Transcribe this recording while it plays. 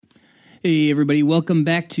Hey everybody, welcome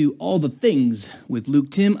back to All the Things with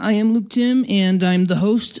Luke Tim. I am Luke Tim, and I'm the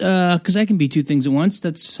host, because I can be two things at once.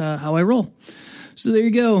 That's how I roll. So there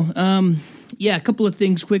you go. A couple of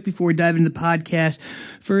things quick before we dive into the podcast.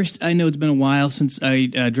 First, I know it's been a while since I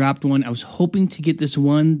dropped one. I was hoping to get this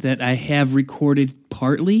one that I have recorded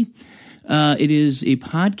partly. It is a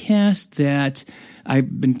podcast that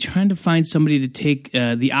I've been trying to find somebody to take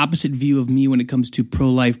the opposite view of me when it comes to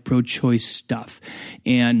pro-life, pro-choice stuff.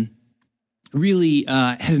 And really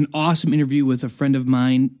had an awesome interview with a friend of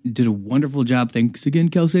mine. Did a wonderful job. Thanks again,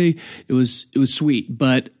 Kelsey. It was sweet,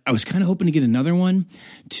 but I was kind of hoping to get another one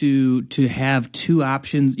to have two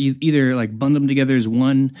options, either like bundle them together as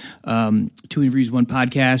one, two interviews, one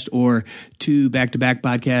podcast, or two back-to-back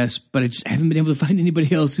podcasts. But I just haven't been able to find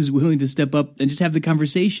anybody else who's willing to step up and just have the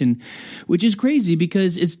conversation, which is crazy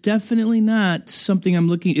because it's definitely not something I'm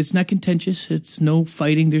looking. It's not contentious. It's no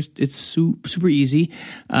fighting. It's super easy,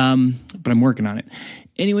 but I'm working on it.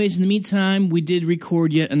 Anyways, in the meantime, we did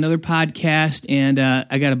record yet another podcast, and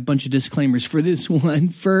I got a bunch of disclaimers for this one.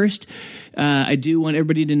 First, I do want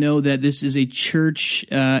everybody to know that this is a church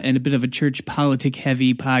and a bit of a church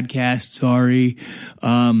politic-heavy podcast. Sorry.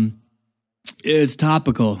 It's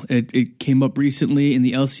topical. It came up recently in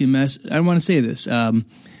the LCMS. I want to say this.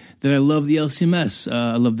 That I love the LCMS.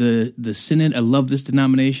 I love the Synod. I love this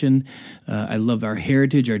denomination. I love our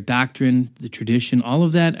heritage, our doctrine, the tradition, all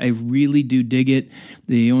of that. I really do dig it.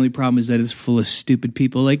 The only problem is that it's full of stupid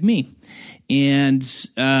people like me. And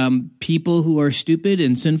people who are stupid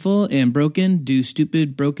and sinful and broken do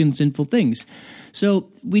stupid, broken, sinful things.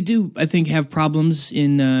 So we do, I think, have problems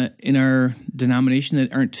in our denomination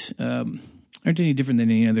that aren't any different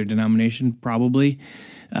than any other denomination, probably.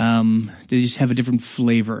 They just have a different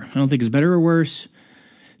flavor. I don't think it's better or worse,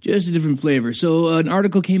 just a different flavor. So an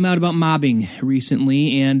article came out about mobbing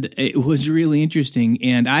recently, and it was really interesting.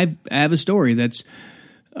 And I have a story that's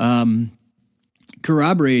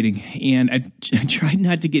corroborating, and I tried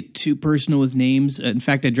not to get too personal with names. In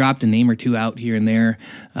fact, I dropped a name or two out here and there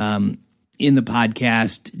in the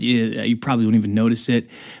podcast. You probably wouldn't even notice it.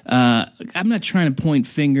 I'm not trying to point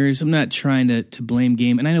fingers. I'm not trying to blame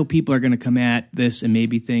game. And I know people are going to come at this and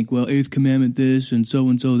maybe think, well, 8th commandment this and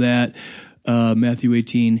so that, Matthew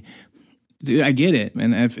 18. Dude, I get it.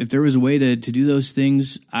 And if there was a way to do those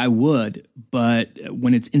things, I would. But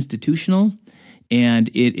when it's institutional and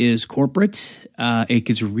it is corporate, it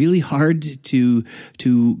gets really hard to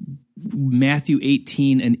Matthew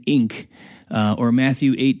 18 an ink. Or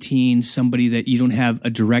Matthew 18, somebody that you don't have a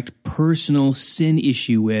direct personal sin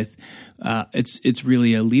issue with. It's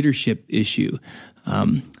really a leadership issue.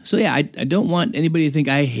 I don't want anybody to think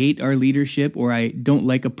I hate our leadership or I don't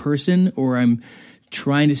like a person or I'm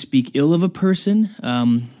trying to speak ill of a person.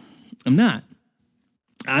 I'm not.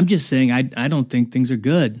 I'm just saying I don't think things are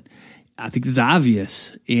good. I think it's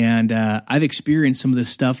obvious. And I've experienced some of the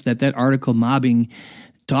stuff that article mobbing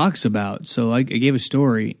talks about. So I gave a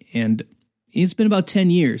story, and it's been about 10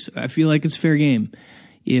 years. I feel like it's fair game.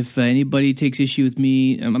 If anybody takes issue with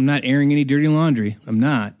me, I'm not airing any dirty laundry. I'm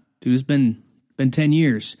not. Dude, it's been 10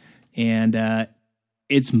 years, and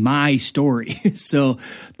it's my story. So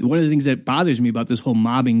one of the things that bothers me about this whole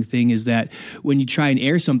mobbing thing is that when you try and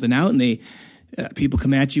air something out and people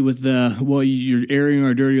come at you with you're airing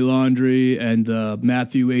our dirty laundry and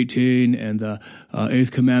Matthew 18 and the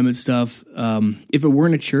 8th commandment stuff. If it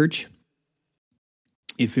weren't a church,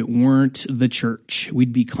 if it weren't the church,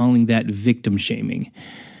 we'd be calling that victim shaming.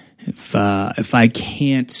 If I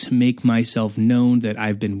can't make myself known that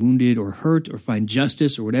I've been wounded or hurt or find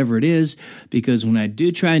justice or whatever it is, because when I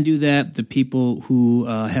do try and do that, the people who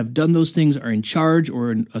have done those things are in charge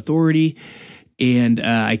or in authority, and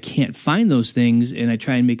I can't find those things, and I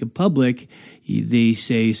try and make it public, they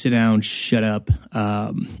say, sit down, shut up,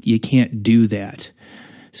 you can't do that.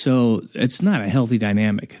 So it's not a healthy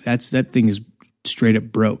dynamic. That thing is straight up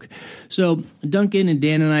broke. So Duncan and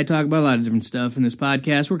Dan and I talk about a lot of different stuff in this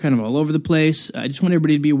podcast. We're kind of all over the place. I just want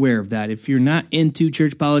everybody to be aware of that. If you're not into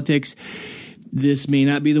church politics, this may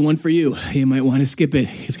not be the one for you. You might want to skip it.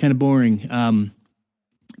 It's kind of boring.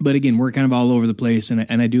 But again, we're kind of all over the place, and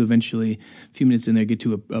I do eventually, a few minutes in there, get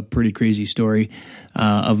to a pretty crazy story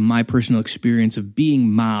of my personal experience of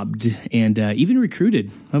being mobbed and even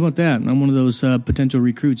recruited. How about that? I'm one of those potential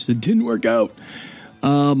recruits that didn't work out.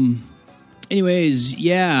 Anyways,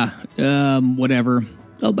 whatever.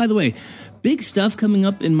 Oh, by the way, big stuff coming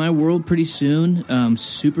up in my world pretty soon.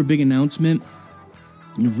 Super big announcement.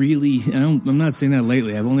 Really, I'm not saying that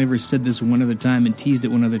lately. I've only ever said this one other time and teased it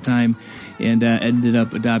one other time, and ended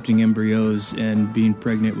up adopting embryos and being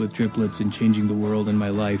pregnant with triplets and changing the world in my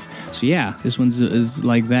life. So yeah, this one's is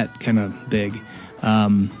like that kind of big.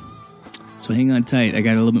 So hang on tight. I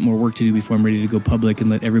got a little bit more work to do before I'm ready to go public and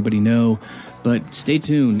let everybody know. But stay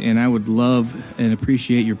tuned, and I would love and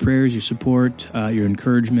appreciate your prayers, your support, your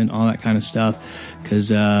encouragement, all that kind of stuff. Because,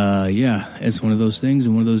 it's one of those things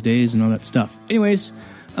and one of those days and all that stuff. Anyways,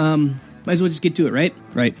 might as well just get to it, right?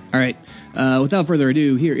 Right. All right. Without further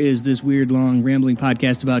ado, here is this weird, long, rambling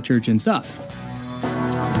podcast about church and stuff.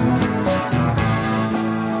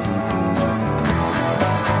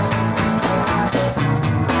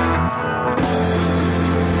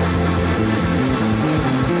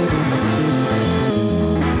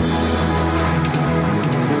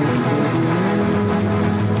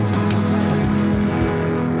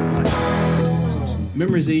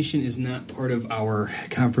 Memorization is not part of our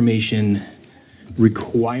confirmation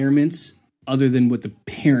requirements other than what the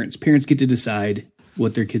parents get to decide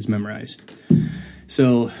what their kids memorize.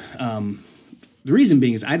 So the reason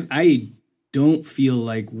being is I don't feel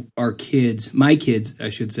like my kids, I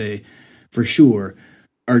should say, for sure,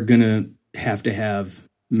 are going to have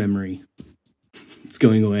memory. It's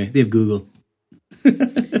going away. They have Google.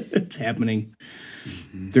 It's happening.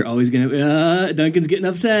 They're always going to, Duncan's getting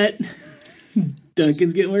upset.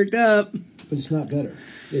 Duncan's getting worked up. But it's not better.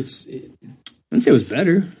 I didn't say it was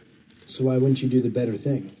better. So why wouldn't you do the better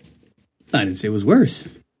thing? I didn't say it was worse.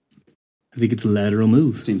 I think it's a lateral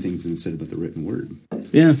move. Same thing's been said about the written word.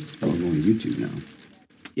 Yeah. I'll go on YouTube now.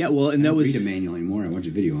 Yeah, well, and that was... I don't read a manual anymore. I watch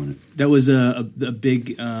a video on it. That was a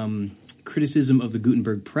big criticism of the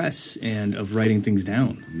Gutenberg press and of writing things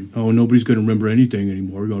down. Mm-hmm. Oh, nobody's going to remember anything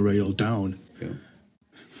anymore. We're going to write it all down. Yeah.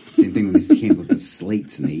 Same thing when they came up with the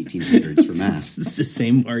slates in the 1800s for math. It's the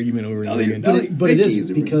same argument over and over again. But it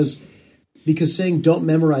isn't, because saying don't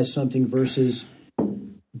memorize something versus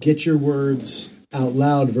get your words out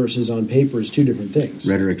loud versus on paper is two different things.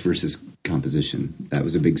 Rhetoric versus composition. That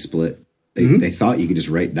was a big split. They thought you could just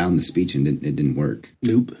write down the speech and it didn't work.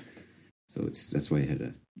 Nope. So that's why it had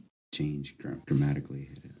to change grammatically.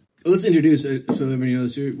 Let's introduce it so everybody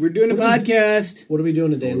knows. We're doing a podcast. What are we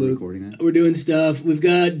doing today, Luke? We're doing stuff. We've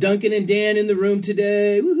got Duncan and Dan in the room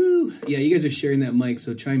today. Woohoo! Yeah, you guys are sharing that mic,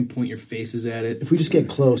 so try and point your faces at it. If we just get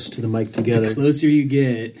close to the mic together. The closer you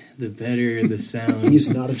get, the better the sound. He's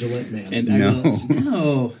not a Gillette man. And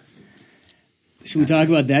no. Should we talk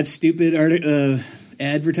about that stupid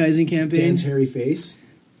advertising campaign? Dan's hairy face?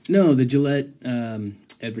 No, the Gillette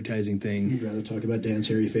advertising thing. You'd rather talk about Dan's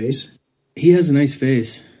hairy face? He has a nice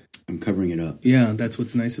face. I'm covering it up. Yeah, that's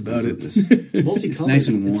what's nice about it. It's nice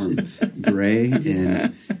and warm. Gray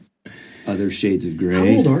and other shades of gray.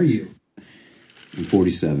 How old are you? I'm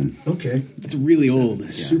 47. Okay. It's really old. Yeah.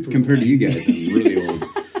 Super compared to you guys, I'm really old.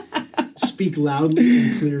 Speak loudly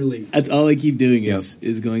and clearly. That's all I keep doing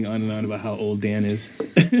is going on and on about how old Dan is.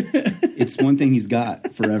 It's one thing he's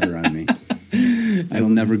got forever on me. It'll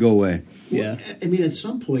never go away. Yeah. Well, I mean, at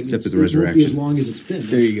some point, except for the resurrection. It won't be as long as it's been.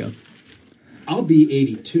 There you go. I'll be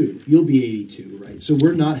 82. You'll be 82, right? So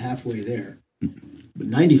we're not halfway there. But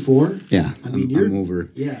 94? Yeah, I mean, I'm over.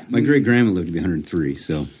 Yeah. My great-grandma lived to be 103,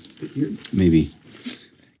 so maybe.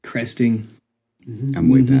 Cresting. I'm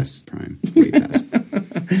way past prime. Way past.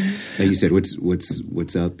 Like you said,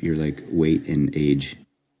 what's up? You're like weight and age.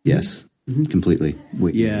 Yes, completely.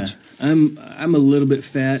 Weight and age. I'm a little bit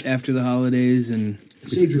fat after the holidays, and it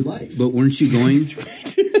saved your life. But weren't you going?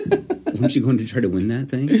 Weren't you going to try to win that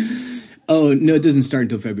thing? Oh no, it doesn't start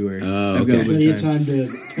until February. Oh, I've got plenty of time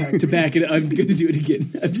to back it up. I'm going to do it again.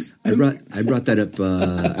 I brought that up.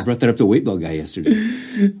 I brought that up to Weight Bell guy yesterday.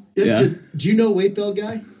 Yeah. Do you know Weight Bell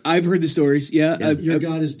guy? I've heard the stories. Yeah, Your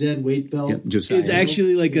God is dead. Weight Bell. Yep, Josiah. It's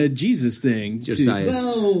actually like a Jesus thing. Josiah.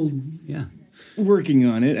 Well, yeah, working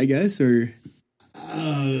on it, I guess. Or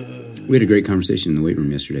we had a great conversation in the weight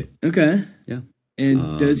room yesterday. Okay. Yeah.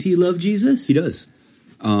 And does he love Jesus? He does.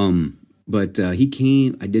 But he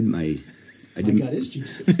came. My God is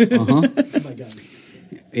Jesus. Uh huh. My God.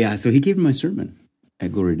 Yeah. So he gave him my sermon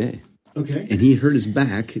at Glory Day. Okay. And he hurt his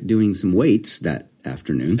back doing some weights that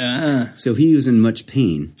afternoon. So he was in much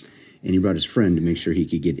pain, and he brought his friend to make sure he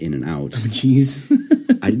could get in and out. Oh, jeez.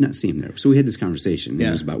 I did not see him there. So we had this conversation. And it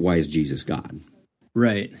was about why is Jesus God?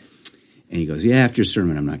 Right. And he goes, yeah, after your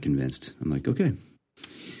sermon, I'm not convinced. I'm like, okay.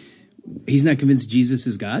 He's not convinced Jesus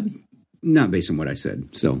is God? Not based on what I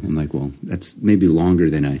said. So I'm like, well, that's maybe longer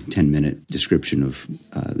than a 10-minute description of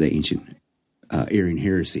the ancient Arian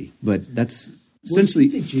heresy. But that's essentially...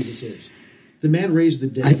 What do you think Jesus is? The man raised the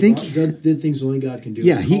dead. I think... God did things only God can do.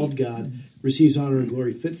 Yeah, He's called God, receives honor and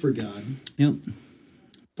glory, fit for God. Yep.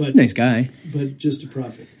 But nice guy. But just a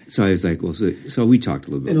prophet. So I was like, well, so we talked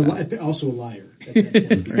a little bit about that. Also a liar. At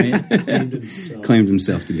that point, claimed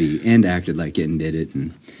himself to be and acted like it and did it.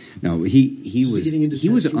 And no, he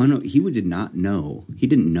did not know. He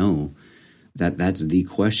didn't know that's the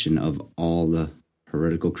question of all the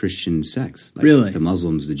heretical Christian sects. Like Really? the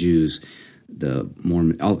Muslims, the Jews, the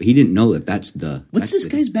Mormon. Oh, he didn't know that. What's this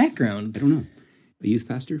guy's background? I don't know. A youth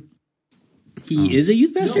pastor. He is a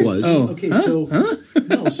youth pastor? was. Oh. Okay,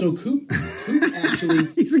 Huh? so Coop actually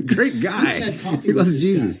He's a great guy. He's had coffee He with loves this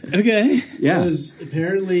Jesus. guy. Okay. Yeah. Because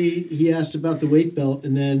apparently he asked about the weight belt,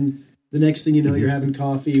 and then the next thing you know, you're having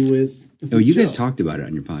coffee with. Oh, you guys Joe. talked about it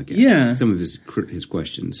on your podcast. Yeah. Some of his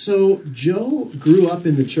questions. So Joe grew up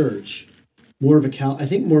in the church, more of a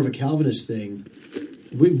Calvinist thing,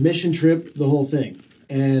 mission trip, the whole thing,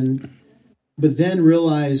 but then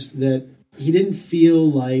realized that he didn't feel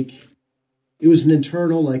like it was an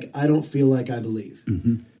internal, like, I don't feel like I believe,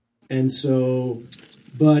 and so,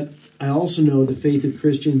 but I also know the faith of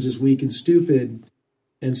Christians is weak and stupid,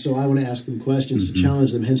 and so I want to ask them questions to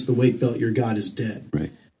challenge them. Hence, the weight belt. Your God is dead.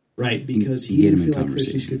 Right, because he get didn't him in feel like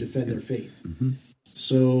Christians conversation. could defend their faith.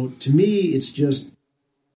 So to me, it's just,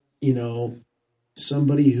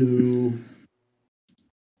 somebody who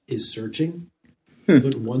is searching,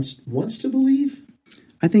 but wants to believe.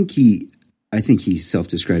 I think he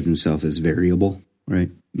self-described himself as variable,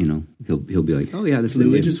 right? He'll be like, oh yeah, that's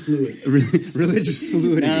Religious fluid. religious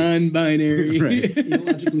fluidity. Non-binary. Right.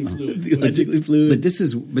 Theologically fluid. Theologically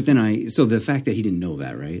fluid. So the fact that he didn't know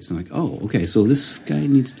that, right? So I'm like, oh, okay, so this guy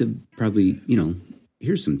needs to probably,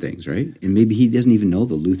 hear some things, right? And maybe he doesn't even know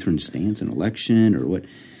the Lutheran stance on election or what,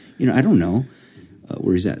 I don't know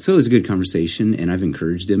where he's at. So it was a good conversation, and I've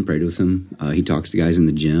encouraged him, prayed with him. He talks to guys in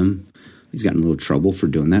the gym. He's gotten a little trouble for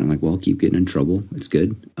doing that. I'm like, well, keep getting in trouble. It's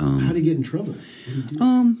good. How do you get in trouble? What do you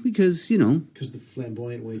do? Because, Because the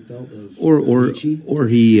flamboyant weight belt of or Nietzsche? or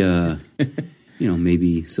he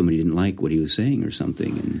maybe somebody didn't like what he was saying or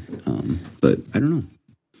something, and but I don't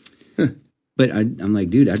know. But I'm like,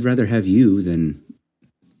 dude, I'd rather have you than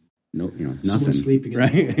nothing. Someone sleeping in the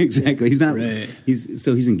right? hall. Exactly. He's not. Right.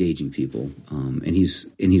 He's engaging people, and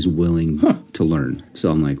he's willing to learn. So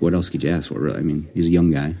I'm like, what else could you ask for? Really? I mean, he's a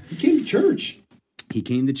young guy. He came to church. He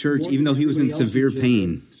came to church More even than though he was in everybody else severe gym,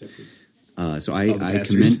 pain. except for- So the I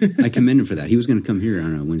pastors. commend him for that. He was going to come here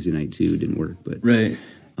on a Wednesday night too. It didn't work, but Right.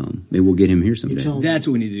 maybe we'll get him here someday. tell him. That's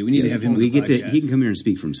what we need to do. We need to have him on We the get to. podcast. He can come here and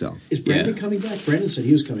speak for himself. Is Brandon Yeah. coming back? Brandon said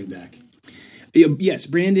he was coming back. Yes,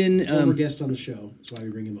 Brandon. Former guest on the show. That's why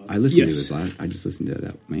we bring him up. I listened Yes. to his. I just listened to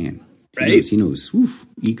that man. Right? He knows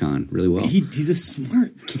econ really well. He's a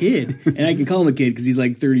smart kid, and I can call him a kid because he's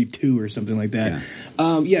like 32 or something like that.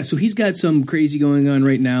 So he's got some crazy going on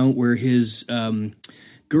right now where his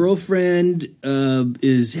girlfriend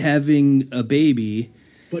is having a baby.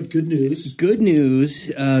 But good news. Good news.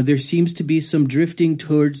 There seems to be some drifting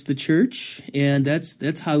towards the church, and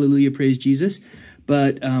that's hallelujah, praise Jesus.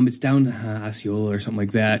 But it's down Osceola or something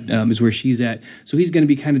like that is where she's at. So he's going to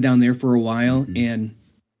be kind of down there for a while, and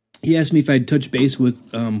he asked me if I'd touch base with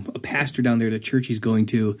a pastor down there at a church he's going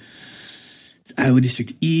to. It's Iowa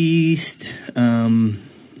District East.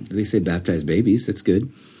 They say baptize babies. That's good.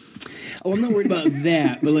 Oh, I'm not worried about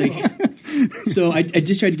that, but like, so I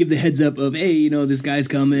just tried to give the heads up of, hey, this guy's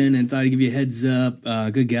coming, and thought I'd give you a heads up.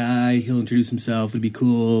 Good guy. He'll introduce himself. It'd be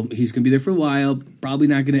cool. He's going to be there for a while. Probably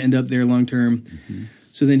not going to end up there long term. Mm-hmm.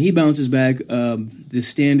 So then he bounces back the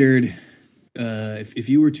standard. If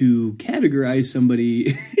you were to categorize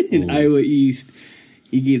somebody in Iowa East,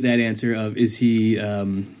 he gave that answer of, is he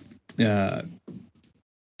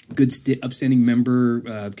good, upstanding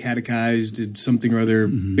member, catechized, something or other,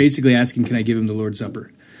 basically asking, can I give him the Lord's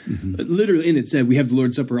Supper? Literally, and it said, we have the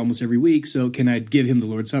Lord's Supper almost every week, so can I give him the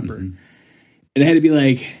Lord's Supper? And I had to be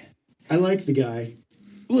like, I like the guy.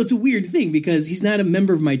 well, it's a weird thing because he's not a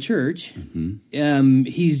member of my church.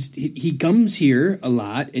 He comes here a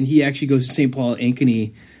lot, and he actually goes to St. Paul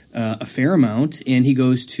Ankeny a fair amount, and he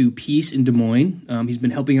goes to Peace in Des Moines. He's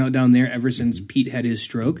been helping out down there ever since Pete had his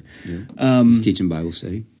stroke. He's teaching Bible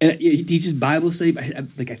study. And he teaches Bible study. I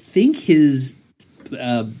think his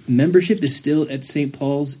membership is still at St.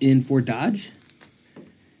 Paul's in Fort Dodge.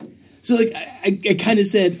 So, I kind of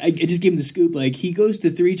said, I just gave him the scoop. Like, he goes to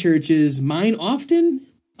 3 churches. Mine often.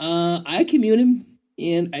 I commune him.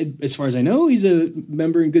 And as far as I know, he's a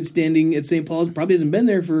member in good standing at St. Paul's. Probably hasn't been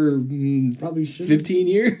there for Probably should. 15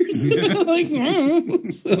 years. Like,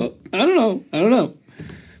 so, I don't know.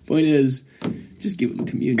 Point is, just give him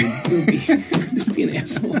communion. Don't be an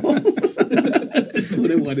asshole. That's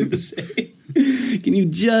what I wanted to say. Can you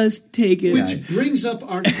just take it? Which brings up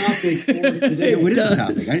our topic for today. What is the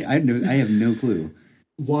does. topic? I have no clue.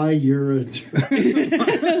 Why you're a...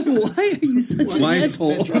 Why are you such an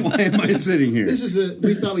asshole? Why am I sitting here? This is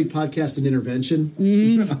we thought we'd podcast an intervention.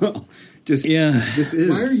 Just Yeah. This is.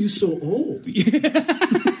 Why are you so old?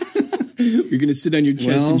 You're going to sit on your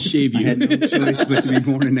chest and shave you. I had no choice but to be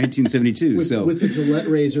born in 1972. With a Gillette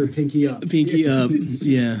razor, pinky up. Pinky up.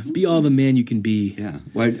 Yeah. Be all the man you can be. Yeah.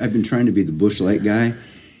 Well, I've been trying to be the Bush Light guy,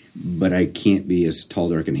 but I can't be as tall,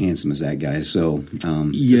 dark, and handsome as that guy. So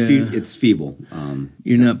it's feeble.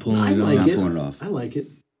 You're not pulling I it like off. it. Pulling it off. I like it.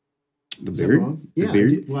 The Is that beard? wrong? The Yeah.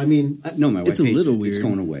 beard? Well, I mean, No, my wife It's a hates little it. weird. It's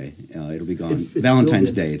going away. It'll be gone. If it's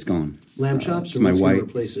Valentine's filled with Day, it's gone. lamb chops. It's Or my what's gonna wife.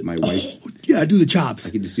 replace it? My wife. Yeah, do the chops.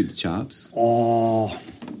 I could just do the chops, Oh.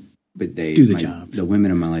 but they Do the chops. The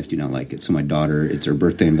women in my life do not like it. So my daughter, it's her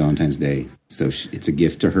birthday on Valentine's Day, so it's a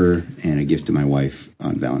gift to her and a gift to my wife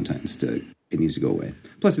on Valentine's. It needs to go away.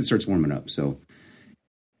 Plus, it starts warming up, so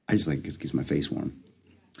I just like it keeps my face warm.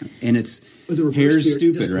 And it's With the reverse hair is beard,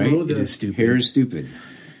 stupid, just right? grow the- It is stupid. Hair is stupid.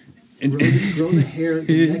 Grow the hair,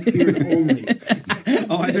 the neck beard only.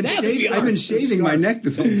 Oh, I've been shaving my neck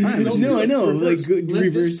this whole time. No, I know. Reverse. Like, Let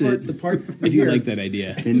reverse this part, it. The part I do here, like that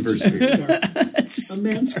idea. Inverse. a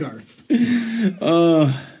man scarf.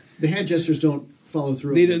 The hand gestures don't follow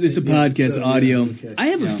through. It's a podcast So, audio. yeah, okay. I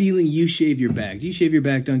have a feeling you shave your back. Do you shave your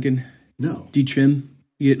back, Duncan? No. Do you trim?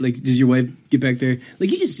 Does your wife get back there?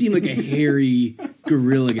 Like, you just seem like a hairy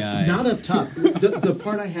gorilla guy. Not up top. The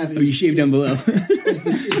part I have is, Oh, you shave down below. is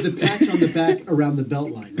the patch on the back around the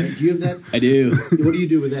belt line. Right? Do you have that? I do. What do you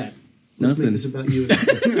do with that? Let's Nothing. make this about you.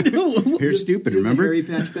 Hair's stupid. You have the Remember? hairy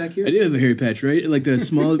patch back here? I do have a hairy patch, right? Like the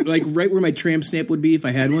small, like right where my tramp stamp would be if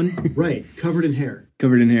I had one, Right. Covered in hair.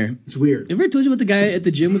 covered in hair. It's weird. Ever told you about the guy at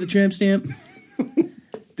the gym with the tramp stamp?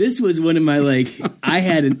 This was one of my, I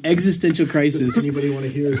had an existential Does crisis. anybody want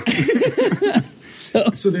to hear? So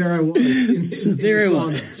there I was. In There I the sauna.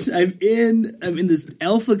 was. I'm in this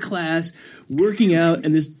alpha class working out,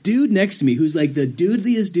 and this dude next to me, who's like the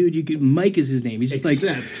dudeliest dude you could. Mike is his name. He's just like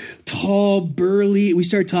Except tall, burly. We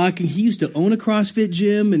start talking. He used to own a CrossFit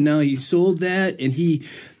gym, and now he sold that. And he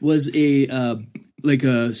was a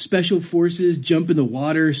special forces, jump in the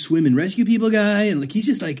water, swim and rescue people guy. And like he's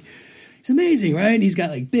just like he's amazing, right? And he's got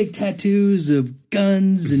like big tattoos of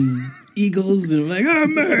guns and eagles, and I'm like, oh,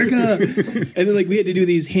 America. And then like we had to do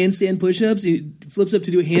these handstand push-ups. He flips up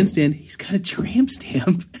to do a handstand. He's got a tramp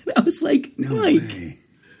stamp. And I was like, Mike,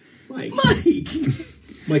 Mike.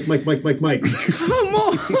 Mike, come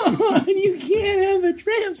on, you can't have a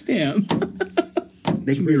tramp stamp.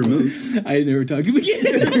 They can be removed. I never talked to him again.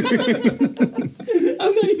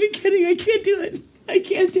 I'm not even kidding. I can't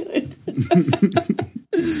do it.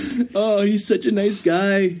 Oh, he's such a nice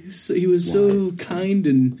guy. He was so kind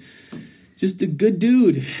and just a good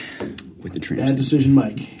dude. With the tramp Bad stamp. decision,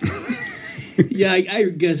 Mike. Yeah, I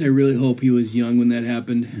guess I really hope he was young when that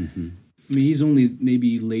happened. Mm-hmm. I mean, he's only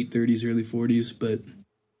maybe late 30s, early 40s, but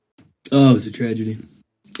it was a tragedy.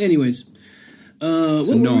 Anyways, So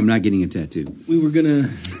no, I'm not getting a tattoo. we were gonna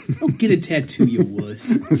get a tattoo, you wuss.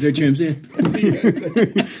 Is there a tramp stamp? Well,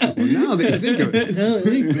 now that you think of it, No, I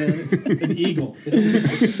think not. An eagle.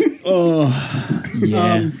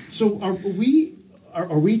 Yeah. So are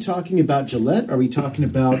we talking about Gillette? Are we talking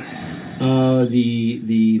about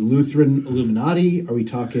the Lutheran Illuminati? Are we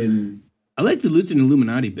talking? I like the Lutheran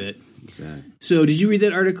Illuminati bit. what's that? So, did you read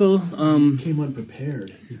that article? Came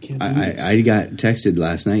unprepared. You can't do this. I got texted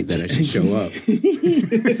last night that I should show up.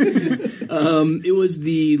 It was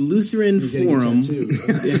the Lutheran You're getting a Forum. tattoo.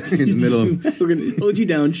 In the middle of We're going to hold you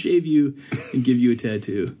down, shave you, and give you a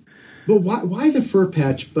tattoo. But why the fur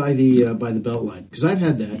patch by the belt line? Because I've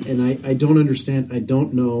had that, and I don't understand. I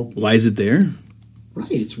don't know. Why is it there? Right,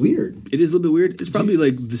 it's weird. It is a little bit weird. It's probably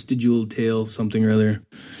like vestigial tail something or other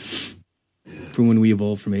from when we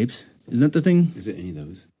evolved from apes. Isn't that the thing? Is it any of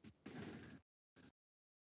those?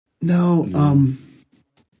 No,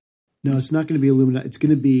 no, it's not going to be Illuminati. It's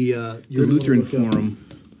going to be The Lutheran Forum.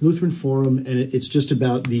 Lutheran Forum, and it's just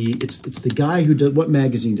about it's the guy who does. What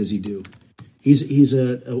magazine does he do? He's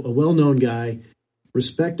a well-known guy,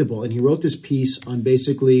 respectable, and he wrote this piece on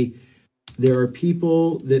basically there are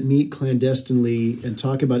people that meet clandestinely and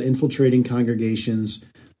talk about infiltrating congregations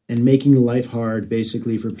and making life hard,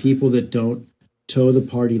 basically for people that don't toe the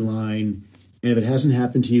party line, and if it hasn't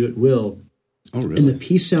happened to you, it will. Oh, really? And the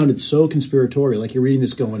piece sounded so conspiratorial, like you're reading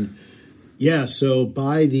this going, yeah, so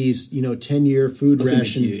buy these 10-year food I'll send it to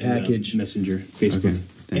ration you in, package. Messenger, Facebook. Okay,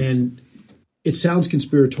 thanks. And it sounds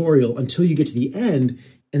conspiratorial until you get to the end,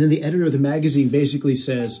 and then the editor of the magazine basically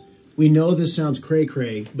says, we know this sounds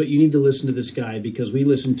cray-cray, but you need to listen to this guy because we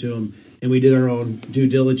listened to him and we did our own due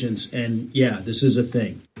diligence, and yeah, this is a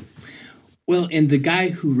thing. Well, and the guy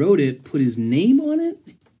who wrote it put his name on it,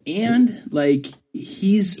 and like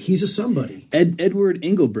He's a somebody. Edward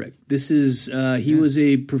Engelbrecht. This is he was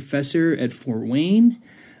a professor at Fort Wayne.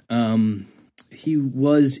 He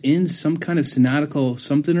was in some kind of synodical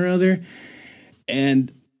something or other.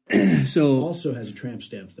 And so Also has a tramp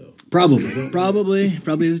stamp, though. probably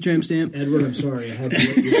is a tramp stamp. Edward, I'm sorry. I had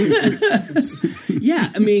to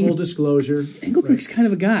Yeah, I mean, full disclosure. Engelbert's kind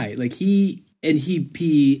of a guy. Like he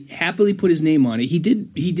happily put his name on it. He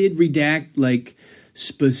did redact like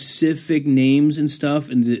specific names and stuff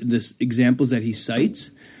and the examples that he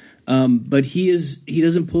cites. But he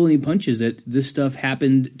doesn't pull any punches. That this stuff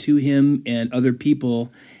happened to him and other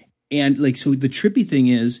people. And like, so the trippy thing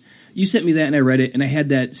is, you sent me that and I read it and I had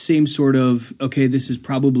that same sort of, okay, this is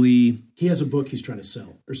probably. He has a book he's trying to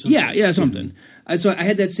sell or something. Yeah, something. So I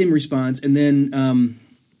had that same response. And then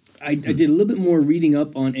I did a little bit more reading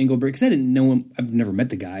up on Engelbert because I didn't know him. I've never met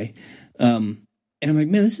the guy. And I'm like,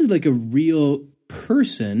 man, this is like a real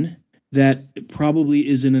person that probably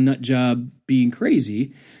is in a nut job being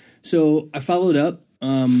crazy. So I followed up,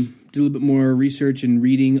 did a little bit more research and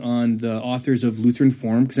reading on the authors of Lutheran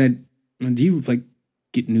Forum because do you like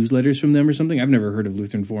get newsletters from them or something? I've never heard of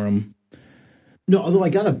Lutheran Forum. No, although I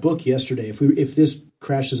got a book yesterday. If this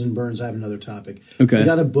crashes and burns, I have another topic. Okay. I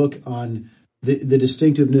got a book on the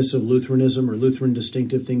distinctiveness of Lutheranism or Lutheran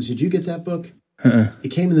distinctive things. Did you get that book? It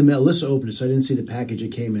came in the mail. Alyssa opened it, so I didn't see the package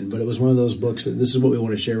it came in, but it was one of those books that this is what we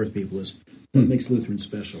want to share with people is what makes Lutheran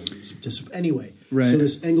special. Anyway, Right. So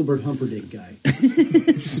this Engelbert Humperdinck guy.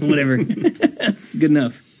 Whatever. It's good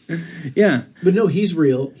enough. Yeah. But no, he's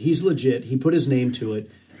real. He's legit. He put his name to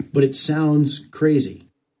it, but it sounds crazy.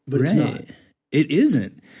 But it's not. It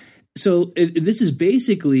isn't. So this is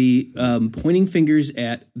basically pointing fingers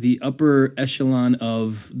at the upper echelon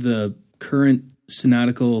of the current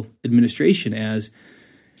synodical administration as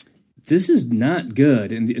this is not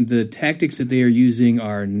good, and the tactics that they are using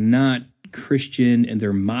are not Christian, and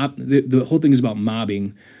they're the whole thing is about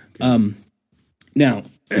mobbing. Now,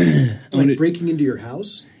 like breaking into your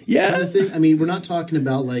house, kind of thing. I mean, we're not talking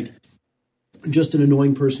about like just an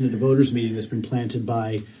annoying person at a voters meeting that's been planted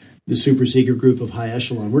by the super secret group of high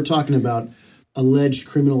echelon. We're talking about alleged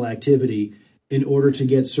criminal activity in order to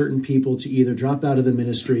get certain people to either drop out of the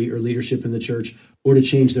ministry or leadership in the church or to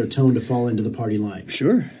change their tone to fall into the party line.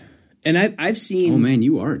 Sure. And I've seen... Oh, man,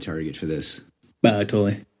 you are a target for this.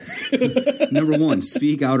 Totally. Number one,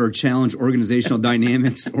 speak out or challenge organizational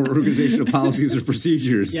dynamics or organizational policies or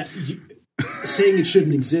procedures. Yeah, saying it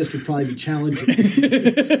shouldn't exist would probably be challenging.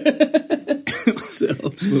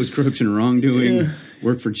 Expose corruption and wrongdoing,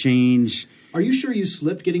 work for change. Are you sure you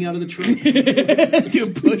slipped getting out of the truck?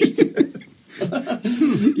 Too pushed.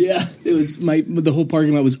 Yeah, it was the whole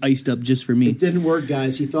parking lot was iced up just for me. It didn't work,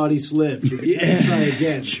 guys. He thought he slipped. Try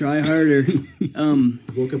again. Try harder.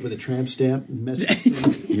 Woke up with a tramp stamp and message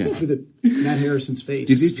with Matt Harrison's face.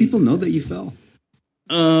 Do these people know that you fell?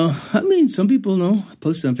 I mean, some people know. I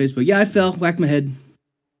posted on Facebook. Yeah, I fell, whacked my head.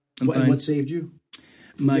 I'm fine. And what saved you?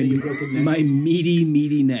 My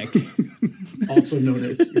meaty neck. Also known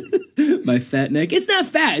as my fat neck. It's not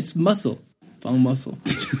fat. It's muscle. It's all muscle.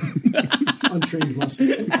 It's untrained muscle.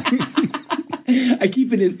 I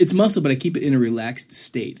keep it in. It's muscle, but I keep it in a relaxed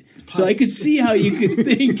state. So I could see how you could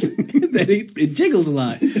think that it jiggles a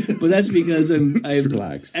lot, but that's because I'm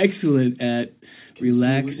excellent at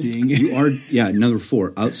relaxing. You are, number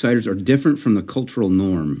 4. Outsiders are different from the cultural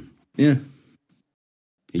norm. Yeah.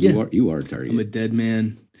 You are a target. I'm a dead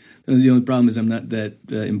man. The only problem is I'm not that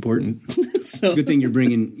important. So. It's a good thing you're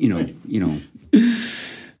bringing,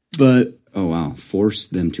 But oh wow, force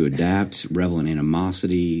them to adapt, revel in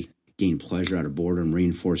animosity, gain pleasure out of boredom,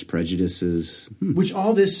 reinforce prejudices. Which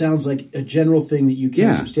all this sounds like a general thing that you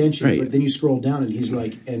can't substantiate, but then you scroll down and he's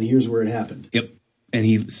like, and here's where it happened. Yep. And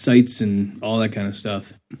he cites and all that kind of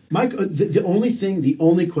stuff. Mike, the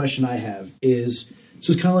only question I have is,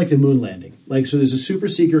 so it's kind of like the moon landing. Like, so there's a super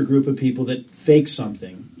secret group of people that fake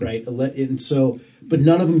something, right? And so, but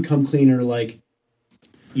none of them come clean and are like,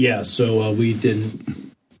 so we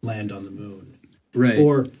didn't land on the moon. Right.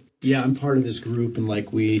 Or, I'm part of this group and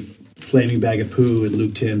like we flaming bag of poo in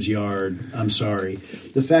Luke Tim's yard. I'm sorry.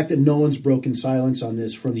 The fact that no one's broken silence on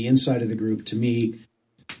this from the inside of the group, to me,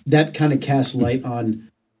 that kind of casts light on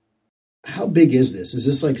how big is this? Is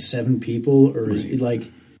this like 7 people or is it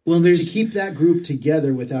like... Well, to keep that group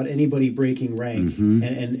together without anybody breaking rank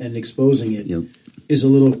and exposing it is a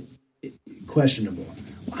little questionable.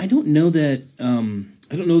 Well, I don't know that.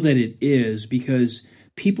 I don't know that it is because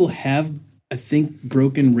people have, I think,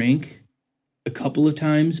 broken rank a couple of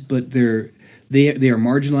times, but they are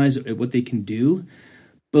marginalized at what they can do.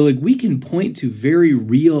 But like we can point to very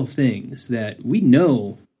real things that we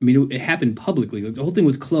know. I mean, it happened publicly. Like the whole thing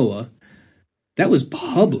with Chloe. That was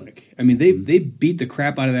public. I mean, they beat the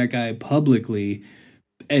crap out of that guy publicly,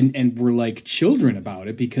 and were like children about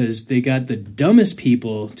it because they got the dumbest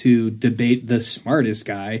people to debate the smartest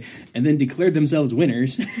guy and then declared themselves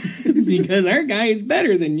winners because our guy is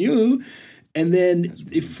better than you. And then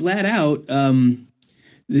it flat out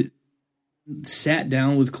sat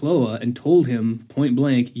down with Kloa and told him point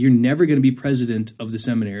blank, you're never going to be president of the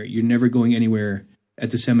seminary. You're never going anywhere at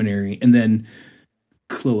the seminary. And then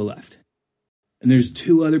Kloa left. And there's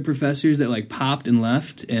two other professors that like popped and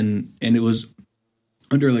left. And it was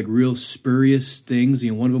under like real spurious things.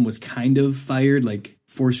 You know, one of them was kind of fired, like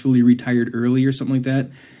forcefully retired early or something like that.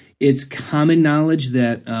 It's common knowledge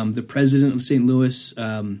that the president of St. Louis,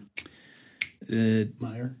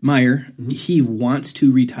 Meyer, he wants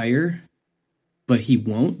to retire, but he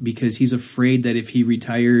won't because he's afraid that if he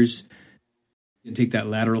retires and take that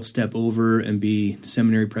lateral step over and be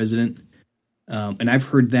seminary president. And I've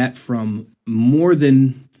heard that from more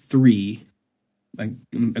than 3.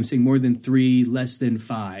 I'm saying more than 3, less than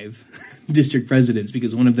 5 district presidents,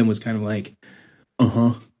 because one of them was kind of like,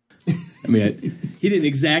 I mean, he didn't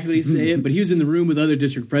exactly say it, but he was in the room with other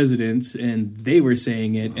district presidents and they were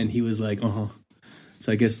saying it and he was like,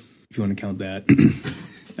 So I guess if you want to count that,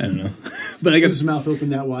 I don't know. But I guess his mouth open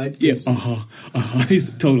that wide. Yeah. He's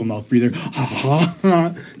a total mouth breather.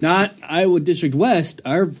 Not Iowa District West.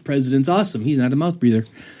 Our president's awesome. He's not a mouth breather.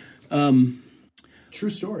 True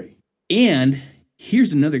story. And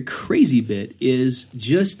here's another crazy bit is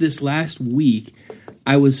just this last week,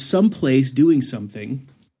 I was someplace doing something.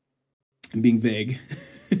 I'm being vague.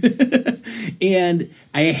 And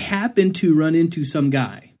I happened to run into some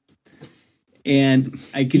guy. And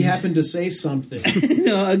he happened to say something.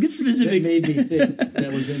 No, I'll get specific. That made me think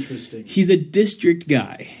that was interesting. He's a district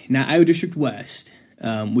guy. Now, Iowa District West,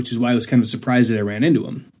 which is why I was kind of surprised that I ran into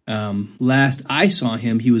him. Last I saw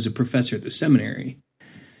him, he was a professor at the seminary.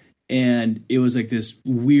 And it was like this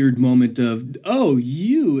weird moment of, oh,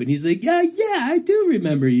 you. And he's like, yeah, I do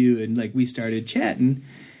remember you. And like we started chatting.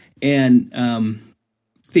 And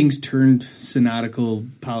things turned synodical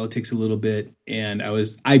politics a little bit. And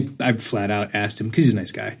I flat out asked him, because he's a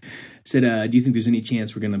nice guy, said, do you think there's any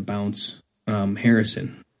chance we're going to bounce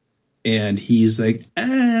Harrison? And he's like,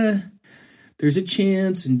 there's a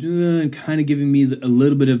chance, and kind of giving me a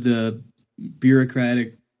little bit of the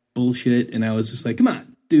bureaucratic bullshit. And I was just like, come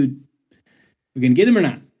on, dude, we're going to get him or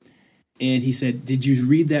not? And he said, did you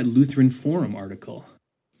read that Lutheran Forum article?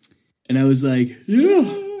 And I was like,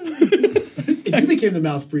 yeah. You became the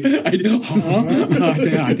mouth breather. I do.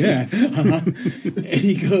 And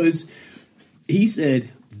he said,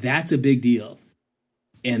 that's a big deal.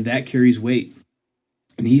 And that carries weight.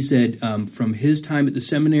 And he said from his time at the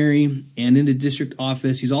seminary and in the district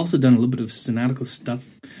office, he's also done a little bit of synodical stuff,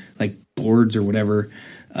 like boards or whatever.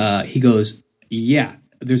 He goes, yeah,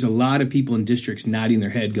 there's a lot of people in districts nodding their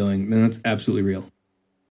head going, no, that's absolutely real.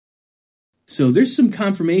 So there's some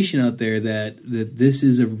confirmation out there that this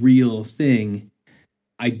is a real thing.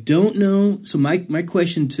 I don't know. So my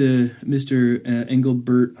question to Mr.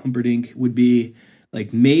 Engelbert Humperdinck would be,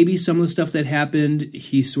 like, maybe some of the stuff that happened,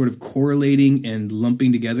 he's sort of correlating and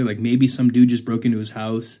lumping together. Like maybe some dude just broke into his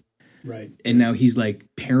house. Right. And now he's like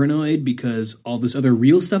paranoid because all this other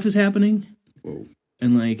real stuff is happening. Whoa.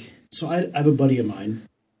 And like... So I have a buddy of mine.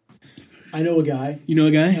 I know a guy. You know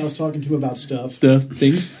a guy? I was talking to him about stuff.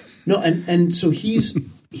 Things? No, and so he's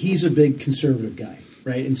a big conservative guy,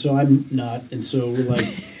 right? And so I'm not. And so we're like,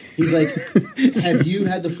 he's like, have you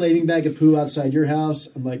had the flaming bag of poo outside your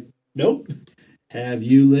house? I'm like, nope. Have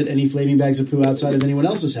you lit any flaming bags of poo outside of anyone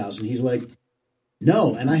else's house? And he's like,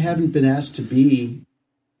 no. And I haven't been asked to be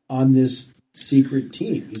on this secret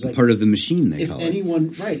team. He's like, part of the machine, they call it.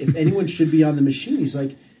 If anyone should be on the machine, he's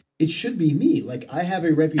like, it should be me. Like, I have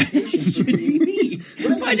a reputation for being me.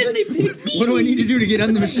 Right? Why didn't they pick me? What do I need to do to get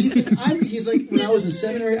on the machine? He's like, when I was in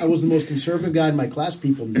seminary, I was the most conservative guy in my class.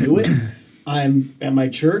 People knew it. I'm at my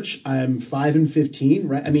church. I'm 5 and 15.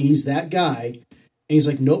 Right? I mean, he's that guy. And he's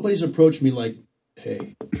like, nobody's approached me like,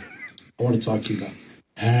 hey, I want to talk to you about.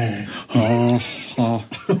 Hey.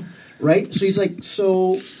 Right? So he's like,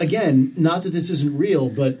 so again, not that this isn't real,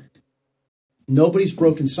 but nobody's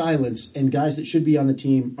broken silence, and guys that should be on the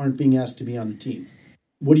team aren't being asked to be on the team.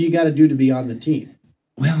 What do you got to do to be on the team?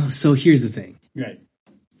 Well, so here's the thing. Right.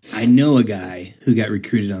 I know a guy who got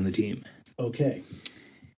recruited on the team. Okay.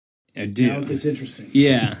 I do. Now it gets interesting.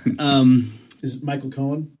 Yeah. Is it Michael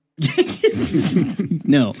Cohen?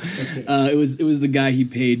 No. Okay. It was the guy he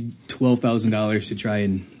paid $12,000 to try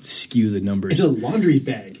and skew the numbers. In a laundry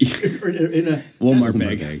bag. Or in a Walmart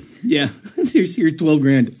bag. Yeah. here's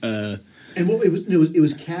 $12,000. And what it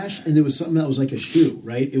was cash, and there was something that was like a shoe,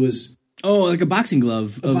 right? It was like a boxing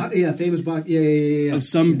glove. famous box. Yeah. Of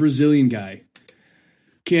some Brazilian guy.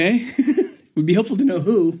 Okay. Would be helpful to know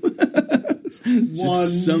who.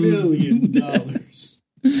 $1 million.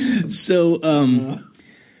 So,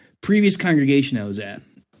 previous congregation I was at,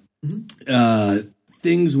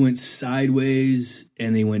 things went sideways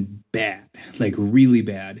and they went bad, like really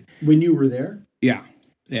bad. When you were there? Yeah.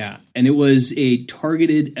 And it was a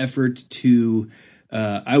targeted effort to,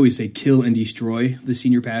 I always say, kill and destroy the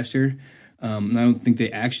senior pastor. And I don't think they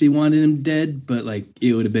actually wanted him dead, but like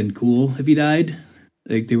it would have been cool if he died.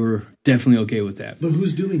 Like they were definitely okay with that. But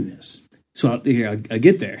who's doing this? So I'll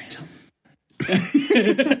get there.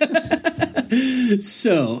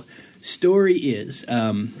 So, story is,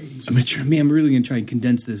 I'm really gonna try and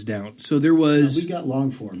condense this down. So there was, we got long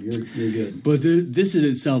form. You're good. but this in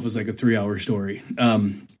itself is like a 3-hour story.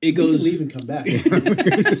 It goes. You can leave and come back.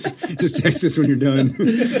 Just text us when you're done.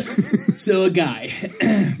 So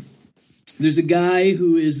there's a guy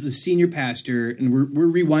who is the senior pastor, and we're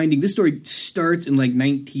rewinding. This story starts in like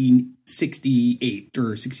 1968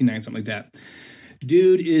 or 69, something like that.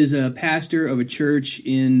 Dude is a pastor of a church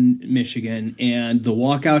in Michigan, and the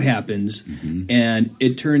walkout happens, and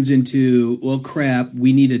it turns into, well, crap,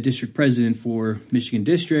 we need a district president for Michigan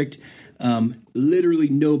District. Literally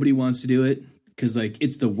nobody wants to do it because, like,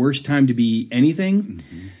 it's the worst time to be anything.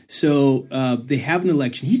 So they have an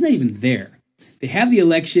election. He's not even there. They have the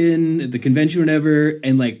election, the convention, whatever,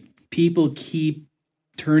 and, like, people keep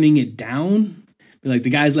turning it down. They're like, the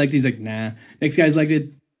guy's elected. He's like, nah. Next guy's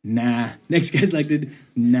elected. Nah. Next guy's elected.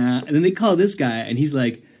 Nah. And then they call this guy, and he's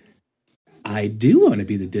like, I do want to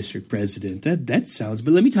be the district president. That sounds,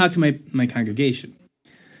 but let me talk to my congregation.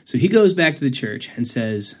 So he goes back to the church and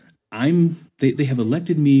says, they have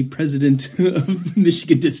elected me president of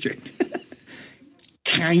Michigan District.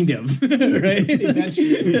 Kind of, right?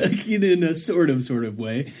 Eventually. In a sort of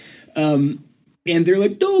way. And they're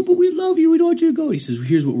like, no, but we love you. We don't want you to go. And he says, well,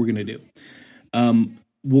 here's what we're going to do.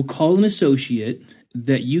 We'll call an associate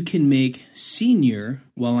that you can make senior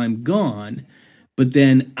while I'm gone, but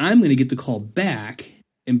then I'm going to get the call back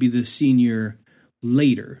and be the senior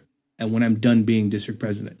later and when I'm done being district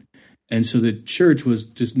president. And so the church was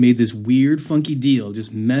just made this weird, funky deal,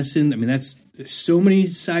 just messing. I mean, there's so many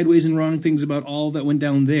sideways and wrong things about all that went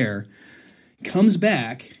down there. Comes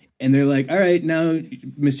back, and they're like, all right, now,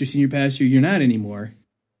 Mr. Senior Pastor, you're not anymore.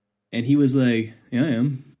 And he was like, yeah, I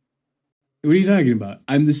am. What are you talking about?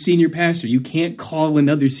 I'm the senior pastor. You can't call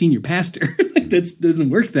another senior pastor. That doesn't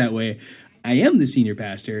work that way. I am the senior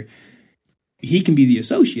pastor. He can be the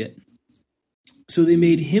associate. So they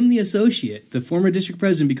made him the associate. The former district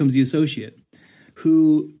president becomes the associate,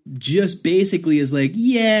 who just basically is like,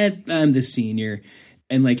 yeah, I'm the senior,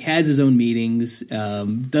 and like has his own meetings,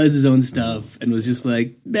 does his own stuff, and was just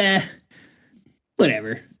like,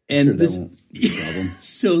 whatever. And sure, this, that won't be a problem.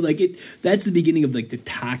 So like that's the beginning of like the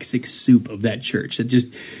toxic soup of that church that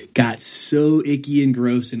just got so icky and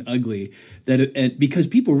gross and ugly that because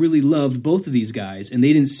people really loved both of these guys and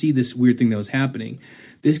they didn't see this weird thing that was happening.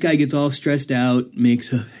 This guy gets all stressed out,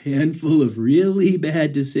 makes a handful of really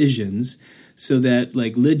bad decisions so that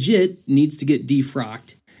like legit needs to get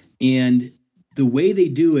defrocked. And the way they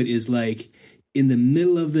do it is like in the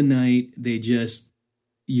middle of the night, they just,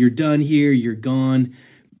 you're done here, you're gone.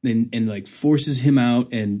 And like forces him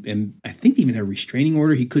out, and I think they even had a restraining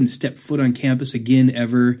order. He couldn't step foot on campus again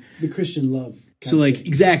ever. The Christian love. So like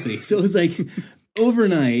exactly. So it was like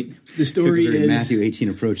overnight. The story Took a very is Matthew 18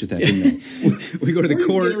 approach with that, didn't they? We go to the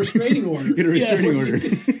court. Get a restraining order. Get a restraining order.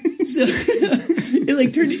 So it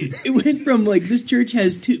like turned. It went from like this church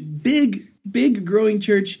has two big growing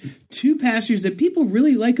church, two pastors that people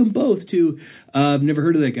really like them both. To I've never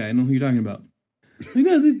heard of that guy. I don't know who you're talking about. Like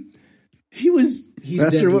no, he was. He's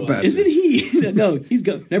Pastor, dead. what pastor? Isn't he? No, he's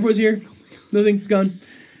gone. Never was here. Nothing. He's gone.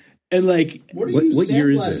 And like, What are you what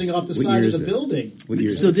year is sandblasting this? off the What side year of is the this? building? What year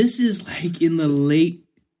is so this? this is like in the late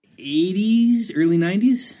 80s, early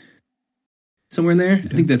 90s, somewhere in there. I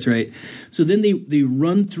think that's right. So then they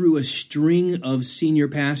run through a string of senior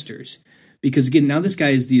pastors because again, now this guy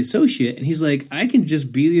is the associate, and he's like, I can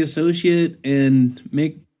just be the associate and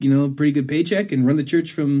make a pretty good paycheck and run the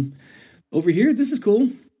church from over here. This is cool.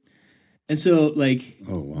 And so, like,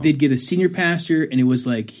 they'd get a senior pastor, and it was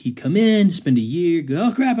like he'd come in, spend a year, go,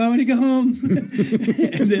 oh, crap, I want to go home.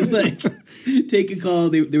 And then, like, take a call.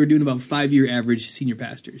 They were doing about 5-year average senior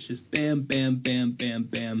pastors. Just bam, bam, bam, bam,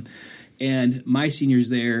 bam. And my senior's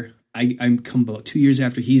there. I'm come about 2 years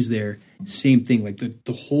after he's there. Same thing. Like,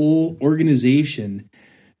 the whole organization,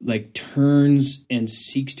 like, turns and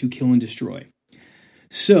seeks to kill and destroy.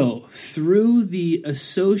 So, through the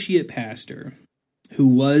associate pastor who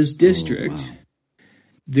was district,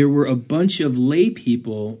 there were a bunch of lay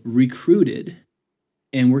people recruited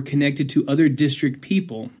and we're connected to other district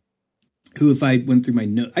people who, if I went through my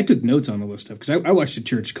note, I took notes on all this stuff because I watched the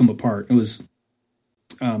church come apart. It was,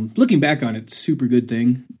 looking back on it, super good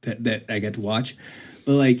thing that I got to watch.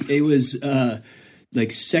 But like, it was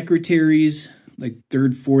like secretaries, like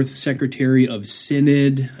third, fourth secretary of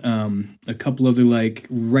synod, a couple other like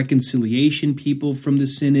reconciliation people from the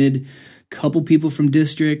synod, couple people from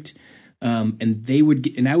district, and they would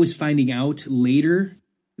get, and I was finding out later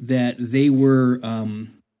that they were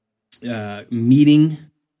meeting,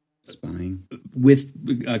 spying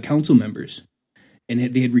with council members, and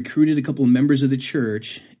they had recruited a couple of members of the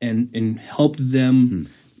church and helped them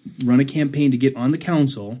run a campaign to get on the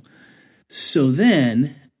council. So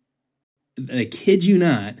then, I kid you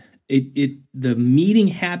not, the meeting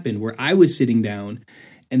happened where I was sitting down,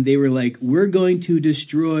 and they were like, "We're going to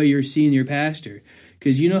destroy your senior pastor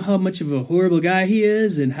because you know how much of a horrible guy he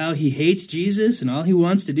is, and how he hates Jesus, and all he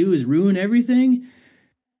wants to do is ruin everything."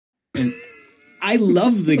 And I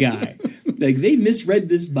love the guy. Like, they misread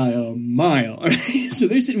this by a mile. Right? So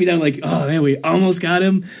they're sitting me down like, "Oh man, we almost got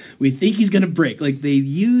him. We think he's gonna break." Like, they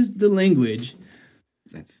used the language.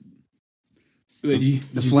 That's the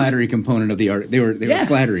flattery component of the art. They were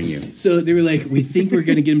flattering you. So they were like, "We think we're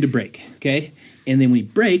gonna get him to break." Okay. And then when he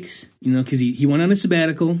breaks, you know, because he went on a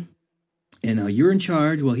sabbatical, and you're in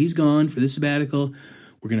charge while he's gone for the sabbatical.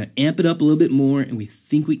 We're going to amp it up a little bit more, and we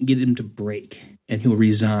think we can get him to break, and he'll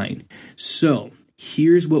resign. So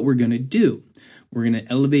here's what we're going to do. We're going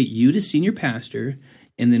to elevate you to senior pastor,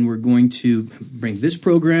 and then we're going to bring this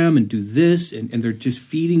program and do this, and they're just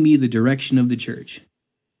feeding me the direction of the church.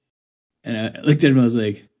 And I looked at him, I was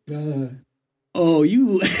like, "Oh,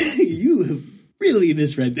 you have really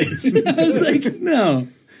misread this." I was like, "No."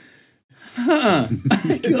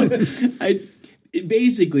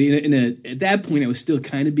 Basically, at that point, I was still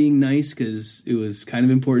kind of being nice because it was kind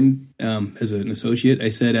of important as an associate. I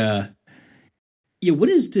said, "Yeah, what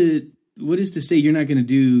is to say you're not going to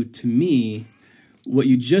do to me what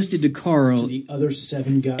you just did to Carl, to the other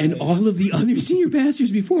 7 guys, and all of the other senior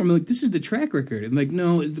pastors before?" I'm like, "This is the track record." I'm like,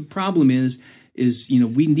 "No, the problem is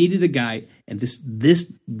we needed a guy, and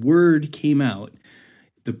this word came out.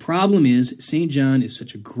 The problem is St. John is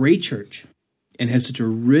such a great church and has such a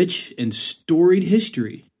rich and storied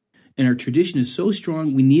history, and our tradition is so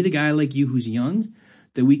strong. We need a guy like you who's young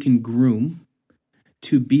that we can groom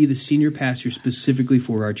to be the senior pastor specifically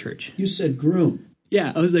for our church." You said groom.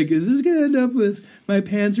 Yeah, I was like, "Is this going to end up with my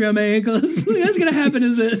pants around my ankles? That's going to happen,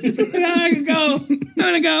 is it? I can go. I'm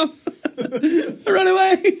going to go. Run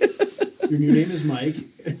away." Your new name is Mike,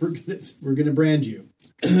 and we're gonna brand you.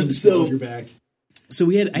 So your back. So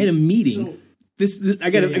I had a meeting. So, this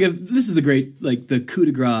is a great, like, the coup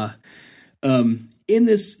de grace. In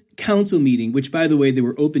this council meeting, which, by the way, they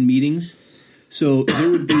were open meetings, so there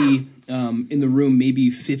would be in the room maybe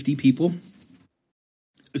 50 people,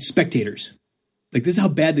 spectators. Like, this is how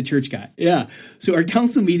bad the church got. Yeah. So our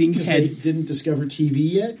council meeting they didn't discover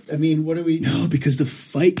TV yet? I mean, what are we... No, because the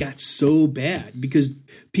fight got so bad. Because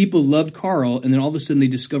people loved Carl, and then all of a sudden they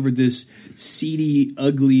discovered this seedy,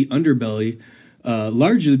 ugly underbelly,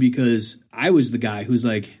 largely because I was the guy who's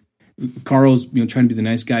like, Carl's trying to be the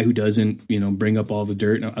nice guy who doesn't bring up all the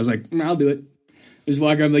dirt. And I was like, "I'll do it." I just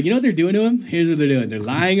walk around, I'm like, "You know what they're doing to him? Here's what they're doing. They're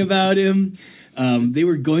lying about him." They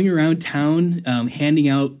were going around town handing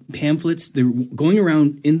out pamphlets. They were going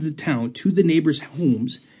around in the town to the neighbors'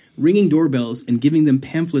 homes, ringing doorbells and giving them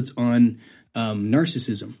pamphlets on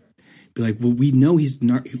narcissism. Be like, "Well, we know he's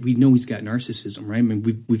got narcissism, right? I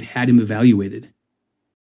mean, we've had him evaluated."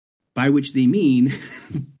 By which they mean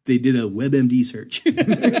they did a WebMD search. All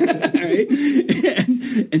right?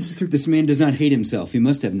 And so this man does not hate himself. He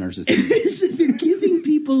must have narcissism. So they're giving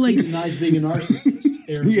people like... He denies being a narcissist.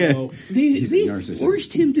 Yeah. They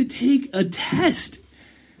forced him to take a test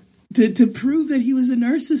to prove that he was a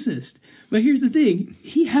narcissist. But here's the thing.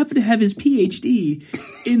 He happened to have his PhD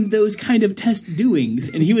in those kind of test doings.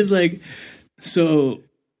 And he was like, "So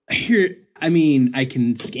here, I mean, I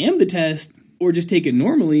can scam the test or just take it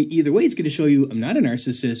normally. Either way, it's going to show you I'm not a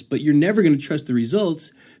narcissist, but you're never going to trust the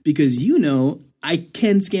results because I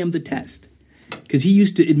can scam the test." Because he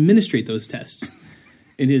used to administrate those tests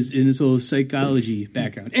in his whole psychology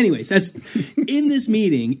background. Anyways, that's in this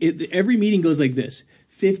meeting. Every meeting goes like this: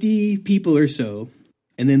 50 people or so,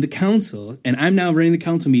 and then the council. And I'm now running the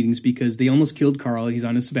council meetings because they almost killed Carl and he's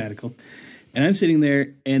on his sabbatical. And I'm sitting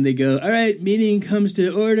there, and they go, "All right, meeting comes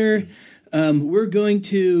to order. We're going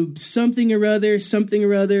to something or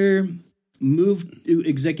other, move to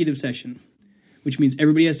executive session," which means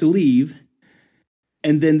everybody has to leave,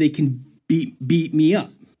 and then they can beat me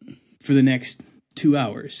up for the next 2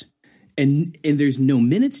 hours. and there's no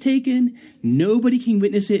minutes taken. Nobody can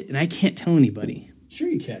witness it, and I can't tell anybody. Sure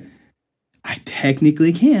you can. I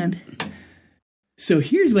technically can. So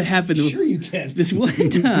here's what happened. Sure you can. This one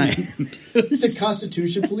time. The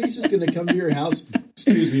Constitution Police is going to come to your house.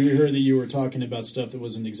 Excuse me, we heard that you were talking about stuff that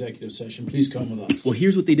was an executive session. Please come with us. Well,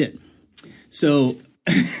 here's what they did. So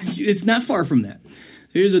it's not far from that.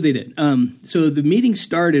 Here's what they did. So the meeting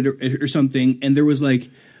started or something, and there was like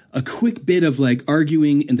a quick bit of like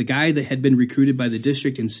arguing, and the guy that had been recruited by the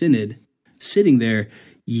district and synod sitting there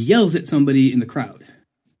yells at somebody in the crowd.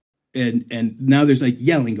 And now there's like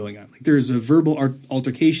yelling going on. Like there's a verbal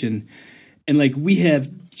altercation, and like we have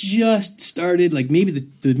just started, like maybe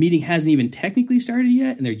the meeting hasn't even technically started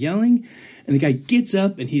yet, and they're yelling, and the guy gets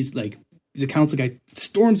up and he's like, the council guy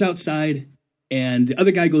storms outside, and the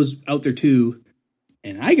other guy goes out there too,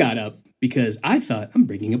 and I got up because I thought I'm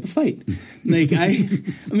breaking up a fight. Like I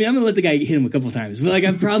mean, I'm gonna let the guy hit him a couple of times, but like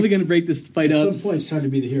I'm probably gonna break this fight up. At some point, it's time to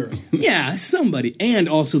be the hero. Yeah, somebody, and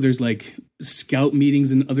also there's like scout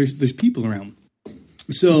meetings and there's people around.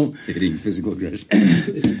 So hitting physical aggression.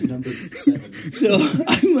 It's number 7. So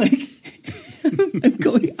I'm like, I'm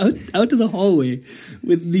going out to the hallway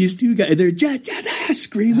with these two guys. They're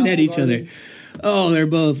screaming at each other. Oh, they're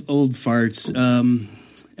both old farts.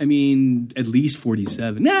 I mean, at least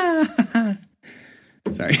 47.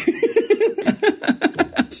 Sorry.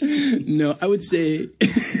 No, I would say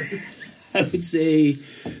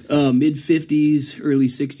mid 50s, early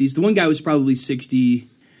 60s. The one guy was probably 60.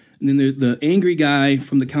 And then the angry guy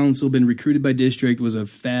from the council, been recruited by district, was a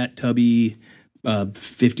fat, tubby,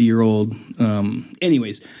 50-year-old.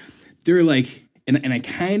 Anyways, they're like, and I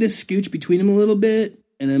kind of scooch between them a little bit.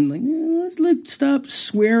 And I'm like, let's stop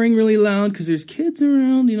swearing really loud because there's kids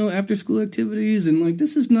around, after school activities. And like,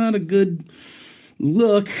 this is not a good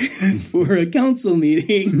look for a council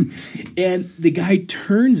meeting. And the guy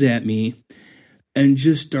turns at me and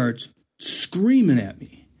just starts screaming at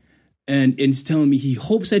me. And he's telling me he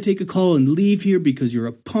hopes I take a call and leave here because you're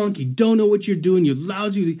a punk. You don't know what you're doing. You're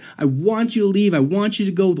lousy. I want you to leave. I want you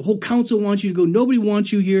to go. The whole council wants you to go. Nobody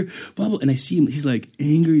wants you here. Blah, blah. And I see him. He's like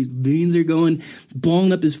angry. His veins are going,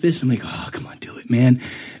 balling up his fist. I'm like, oh, come on, do it, man.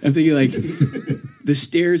 I'm thinking like the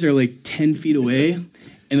stairs are like 10 feet away.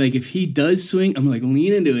 And like if he does swing, I'm like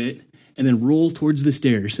lean into it and then roll towards the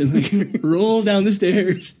stairs and like roll down the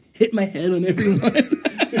stairs, hit my head on everyone.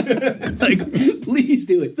 Like, please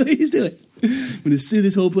do it. Please do it. I'm going to sue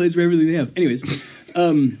this whole place for everything they have. Anyways,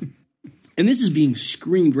 and this is being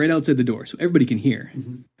screamed right outside the door so everybody can hear.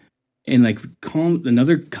 Mm-hmm. And like,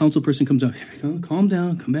 another council person comes up, calm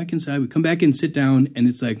down, come back inside. We come back and sit down, and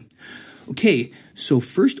it's like, okay, so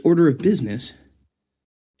first order of business.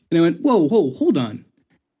 And I went, whoa, hold on.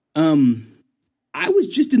 I was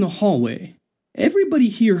just in the hallway. Everybody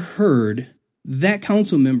here heard that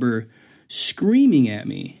council member screaming at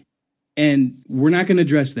me, and we're not going to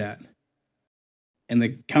address that. And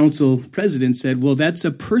the council president said, well, that's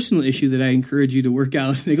a personal issue that I encourage you to work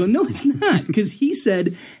out. And I go, no, it's not, because he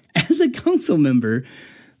said, as a council member,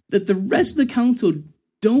 that the rest of the council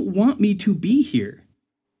don't want me to be here.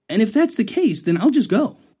 And if that's the case, then I'll just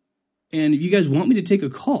go. And if you guys want me to take a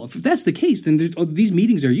call, if that's the case, then these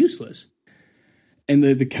meetings are useless. And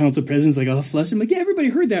the council president's like, oh, flush. I'm like, yeah, everybody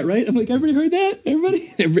heard that, right? I'm like, everybody heard that?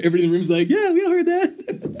 Everybody in the room's like, yeah, we all heard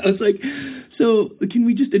that. I was like, so can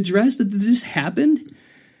we just address that this happened?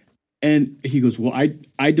 And he goes, well,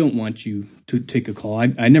 I don't want you to take a call.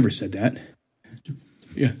 I never said that.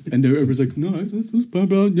 Yeah. And everybody's like, no,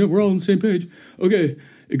 yeah, we're all on the same page. Okay,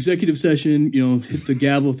 executive session, hit the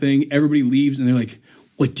gavel thing. Everybody leaves, and they're like,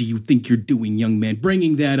 what do you think you're doing, young man?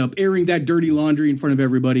 Bringing that up, airing that dirty laundry in front of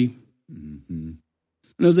everybody. Mm-hmm.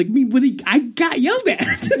 And I was like, I got yelled at.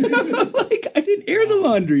 Like, I didn't air the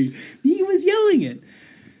laundry. He was yelling it.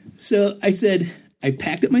 So I said, I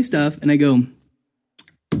packed up my stuff, and I go,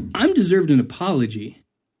 I'm deserved an apology.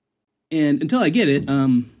 And until I get it,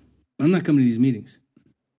 I'm not coming to these meetings.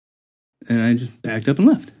 And I just backed up and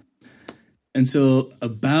left. And so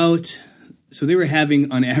they were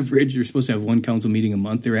having, on average, you're supposed to have one council meeting a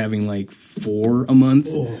month. They were having like 4 a month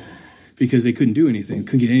because they couldn't do anything,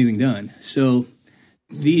 couldn't get anything done. So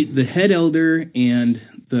the head elder and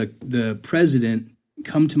the president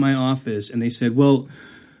come to my office, and they said, well,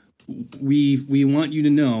 we want you to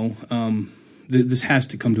know that this has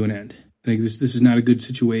to come to an end. Like this is not a good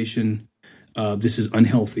situation. This is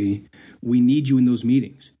unhealthy. We need you in those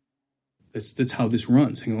meetings. That's how this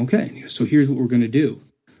runs. I go, okay, so here's what we're going to do.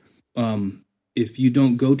 If you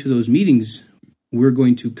don't go to those meetings, we're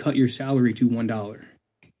going to cut your salary to $1.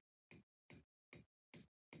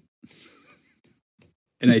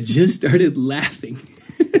 And I just started laughing.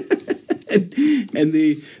 and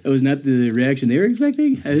that was not the reaction they were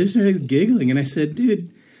expecting. I just started giggling, and I said,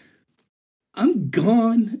 dude, I'm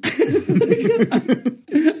gone.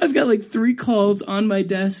 I've got like 3 calls on my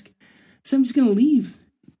desk, so I'm just going to leave.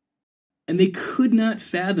 And they could not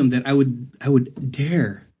fathom that I would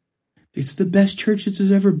dare. It's the best church it's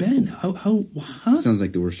ever been. How? Sounds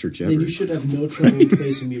like the worst church ever. Then you should have no trouble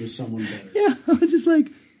replacing me with someone better. Yeah, I was just like,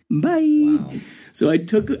 bye. Wow. So I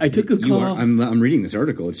took a call. I'm reading this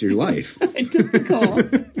article. It's your life. I took the call,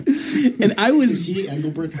 and I was. Is he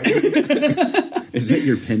Engelbert? Is that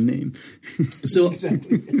your pen name? So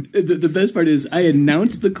exactly. The best part is I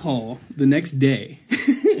announced the call the next day,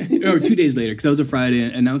 or 2 days later, because that was a Friday. I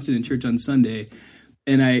announced it in church on Sunday,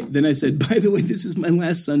 and I said, by the way, this is my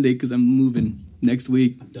last Sunday because I'm moving next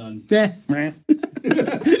week. I'm done.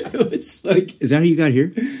 It was like, is that how you got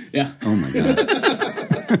here? Yeah. Oh my God.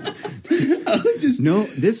 I was just no.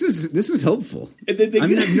 This is helpful.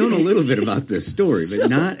 I've known a little bit about this story, but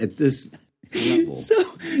not at this level. So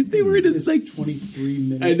they were in It's like 23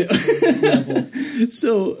 minutes level.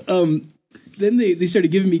 So then they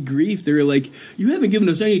started giving me grief. They were like, you haven't given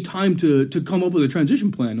us any time to come up with a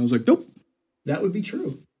transition plan. I was like, nope. That would be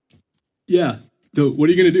true. Yeah. So what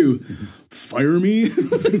are you going to do? Fire me?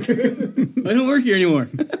 I don't work here anymore.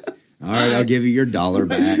 All right, I'll give you your $1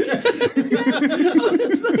 back.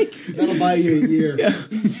 That'll buy you a year. Yeah.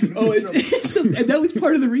 And that was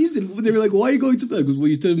part of the reason. They were like, why are you going to that? Because, well,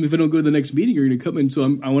 you told them if I don't go to the next meeting, you're going to come in, so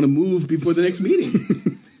I want to move before the next meeting.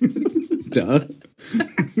 Duh.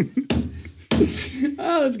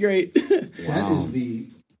 Oh, that's great. That is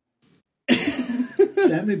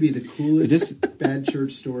that may be the coolest bad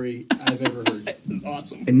church story I've ever heard. That's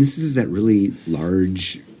awesome. And this is that really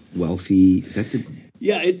large, wealthy. Is that the?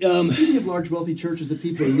 Yeah. Speaking of large, wealthy churches that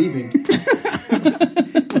people are leaving.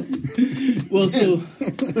 Well, so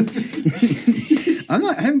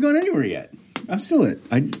I haven't gone anywhere yet. I'm still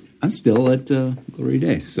at Glory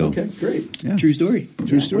Day. So okay, great. Yeah. True story.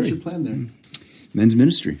 True story. What's your plan there? Men's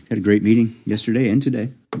ministry. Had a great meeting yesterday and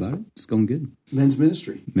today about it. It's going good. Men's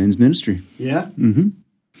ministry. Men's ministry. Yeah. Mm-hmm.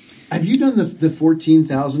 Have you done the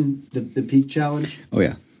 14,000 the peak challenge? Oh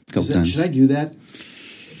yeah, a couple times. Should I do that?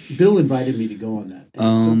 Bill invited me to go on that.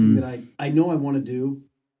 And it's something that I know I want to do.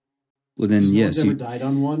 Well, then, no yes. one's ever died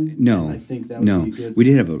on one? No. I think that would be good. We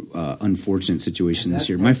did have a unfortunate situation this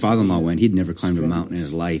year. My father-in-law went. He'd never climbed a mountain in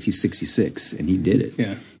his life. He's 66, and he did it.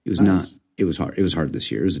 Yeah. It was not. It was hard. It was hard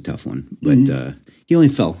this year. It was a tough one. But he only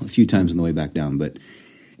fell a few times on the way back down. And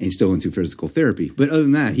he still went through physical therapy. But other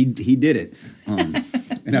than that, he did it.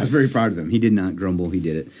 And I was very proud of him. He did not grumble. He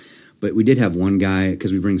did it. But we did have one guy,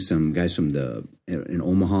 because we bring some guys from in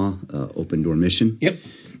Omaha, Open Door Mission. Yep.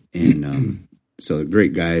 And so they're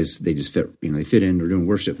great guys. They just fit. They fit in. They're doing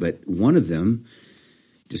worship. But one of them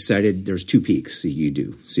decided there's 2 peaks that you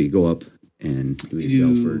do. So you go up and we did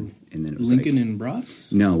Belford, and then it was Lincoln and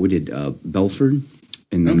Bros. No, we did Belford,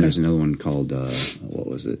 and then there's another one called what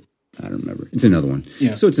was it? I don't remember. It's another one.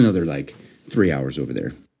 Yeah. So it's another 3 hours over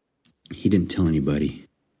there. He didn't tell anybody.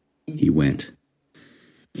 He went.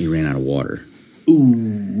 He ran out of water. Ooh.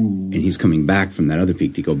 And he's coming back from that other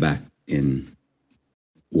peak to go back in.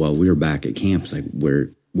 Well, we were back at camp. It's like,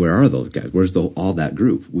 where are those guys? Where's all that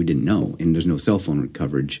group? We didn't know. And there's no cell phone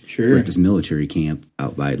coverage. Sure. We're at this military camp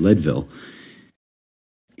out by Leadville.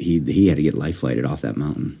 He had to get life flighted off that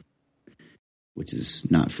mountain, which is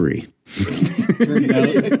not free. Turns out.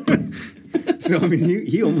 So,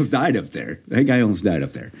 he almost died up there. That guy almost died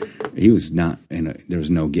up there. He was not, and there was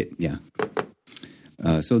no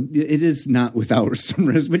so it is not without some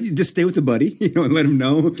risk, but you just stay with a buddy, and let him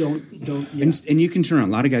know. Don't. Yeah. And you can turn around.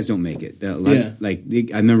 A lot of guys don't make it.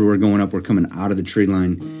 I remember we're coming out of the tree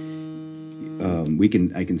line.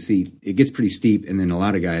 I can see it gets pretty steep, and then a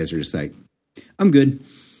lot of guys are just like, I'm good.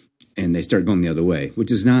 And they start going the other way,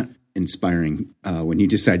 which is not inspiring when you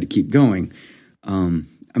decide to keep going.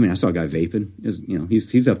 I saw a guy vaping.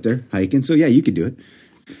 He's up there hiking. So yeah, you could do it.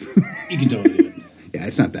 You can totally do it. Yeah,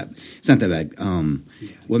 it's not that bad.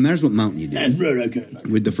 Well, it matters what mountain you do. That's right, I can.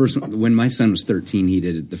 With the first one, when my son was 13, he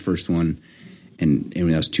did the first one, and that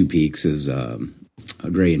was 2 peaks, is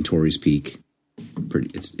Gray and Torrey's Peak.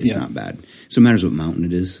 It's not bad. So it matters what mountain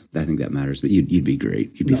it is. I think that matters. But you'd be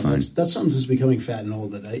great. You'd be fine. That's something that's becoming fat and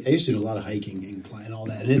old. That I used to do a lot of hiking and all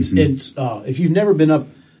that. And it's if you've never been up,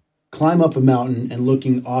 climb up a mountain and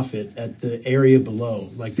looking off it at the area below,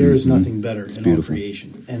 there is nothing better in all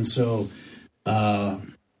creation. And so.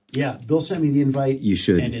 Bill sent me the invite. You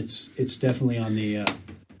should, and it's definitely on the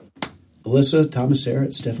Alyssa, Thomas, Sarah.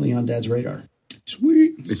 It's definitely on Dad's radar.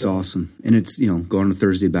 Sweet, it's awesome, and it's go on a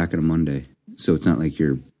Thursday, back on a Monday, so it's not like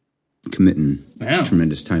you're committing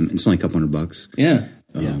tremendous time. It's only $200. Yeah,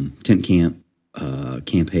 tent camp,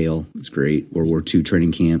 Camp Hale. It's great. World War II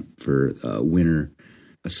training camp for winter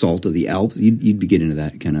assault of the Alps. You'd be getting into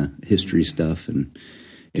that kind of history stuff. And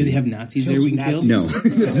do they have Nazis Kill there we some can kill? no,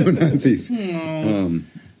 there's no Nazis.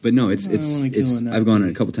 But no, it's kill a I've gone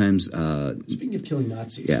a couple times. Speaking of killing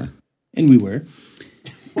Nazis. Yeah. And we were.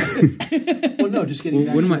 Well, no, just getting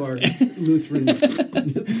back to our Lutheran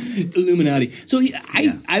Illuminati. So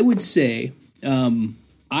I would say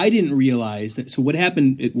I didn't realize that. So what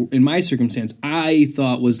happened in my circumstance, I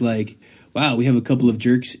thought was like, wow, we have a couple of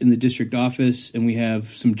jerks in the district office and we have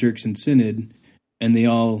some jerks in synod, and they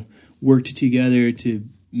all worked together to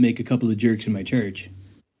make a couple of jerks in my church.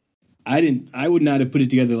 I would not have put it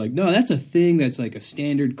together like, no, that's a thing that's like a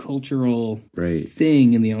standard cultural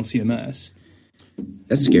thing in the LCMS.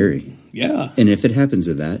 That's scary. Yeah. And if it happens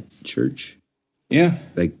at that church, yeah,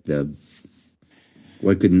 like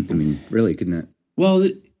why couldn't, I mean, really, couldn't that? Well,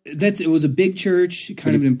 it was a big church,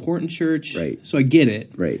 kind of an important church. Right. So I get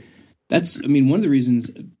it. Right. That's, I mean, one of the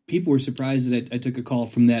reasons people were surprised that I took a call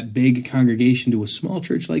from that big congregation to a small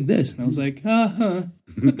church like this. And I was like, trust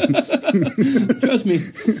me,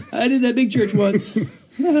 I did that big church once.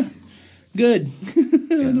 Good.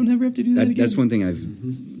 I don't ever have to do that again. That's one thing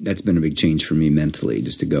that's been a big change for me mentally,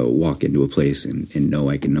 just to go walk into a place and know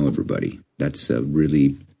I can know everybody. That's a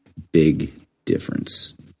really big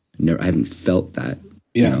difference. I haven't felt that.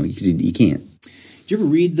 Yeah. Because you can't. Did you ever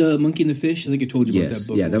read The Monkey and the Fish? I think I told you about that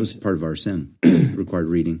book. Yeah, that was part of our SEM, required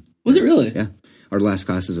reading. Was it really? Yeah. Our last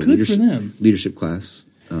class is a Good for them. leadership class.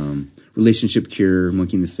 Relationship Cure,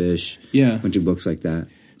 Monkey and the Fish. Yeah. A bunch of books like that.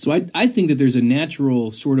 So I think that there's a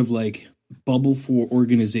natural sort of like bubble for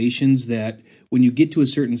organizations that when you get to a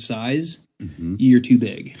certain size, you're too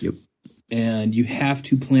big. Yep. And you have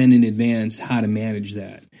to plan in advance how to manage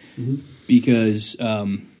that. Because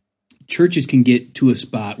churches can get to a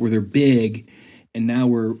spot where they're big, and now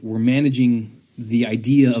we're managing the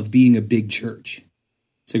idea of being a big church.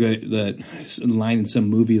 It's like the line in some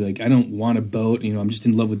movie, like, I don't want a boat. I'm just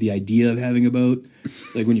in love with the idea of having a boat.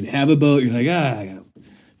 Like when you have a boat, you're like, I gotta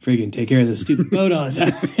freaking take care of this stupid boat all the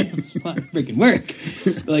time. It's a lot of freaking work.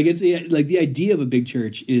 Like like the idea of a big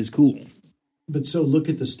church is cool. But so look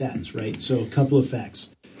at the stats, right? So a couple of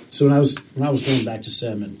facts. So when I was going back to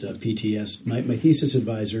SEM and PTS, my thesis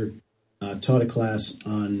advisor taught a class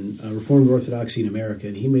on Reformed Orthodoxy in America,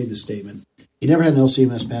 and he made the statement. He never had an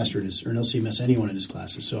LCMS pastor or an LCMS anyone in his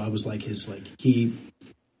classes, so I was like he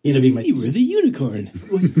ended up being my. You were the unicorn.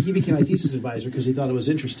 Well, he became my thesis advisor because he thought it was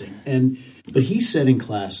interesting, but he said in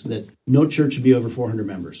class that no church should be over 400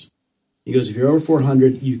 members. He goes, if you're over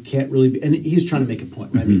 400, you can't really be. And he's trying to make a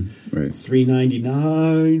point, right? I mean,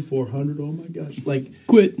 399, 400. Oh my gosh! Like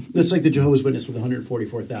quit. That's like the Jehovah's Witness with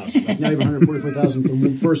 144,000. Like now you have 144,000 from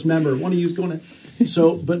the first member. One of you's going to.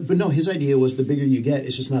 So, but no, his idea was the bigger you get,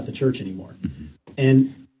 it's just not the church anymore.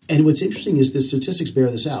 And what's interesting is the statistics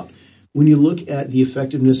bear this out. When you look at the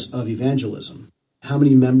effectiveness of evangelism, how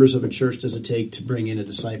many members of a church does it take to bring in a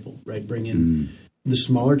disciple? Right, bring in. The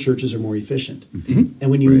smaller churches are more efficient.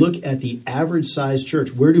 And when you look at the average size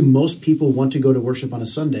church, where do most people want to go to worship on a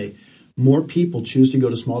Sunday? More people choose to go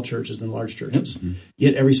to small churches than large churches.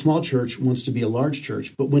 Yet every small church wants to be a large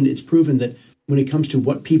church. But when it's proven that when it comes to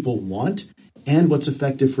what people want and what's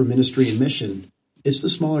effective for ministry and mission, it's the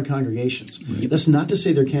smaller congregations. That's not to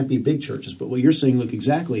say there can't be big churches, but what you're saying, look,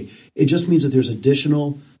 exactly, it just means that there's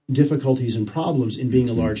additional difficulties and problems in being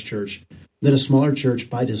a large church that a smaller church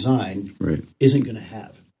by design isn't going to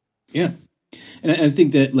have. Yeah. And I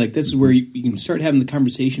think that this is where you can start having the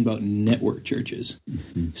conversation about network churches.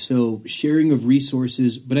 So sharing of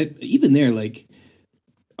resources, but even there,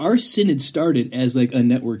 our synod started as a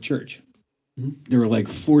network church. There were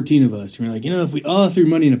 14 of us. And we're like, if we all threw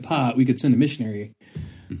money in a pot, we could send a missionary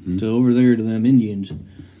to over there to them Indians.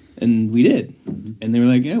 And we did. And they were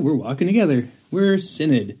like, yeah, we're walking together. We're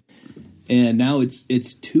synod. And now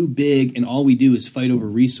it's too big, and all we do is fight over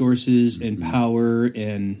resources and power,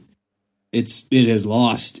 and it has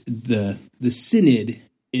lost the synod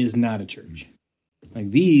is not a church. Like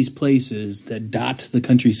these places that dot the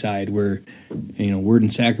countryside where Word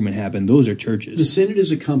and Sacrament happen, those are churches. The synod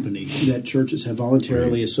is a company that churches have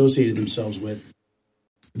voluntarily associated themselves with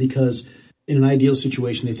because in an ideal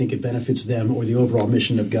situation they think it benefits them or the overall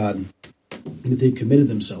mission of God that they've committed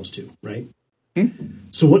themselves to, right?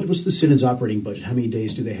 So what was the synod's operating budget? How many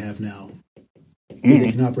days do they have now that they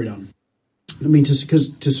can operate on? I mean, to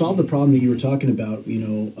solve the problem that you were talking about,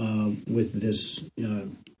 with this,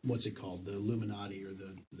 what's it called, the Illuminati or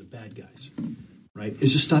the bad guys, right?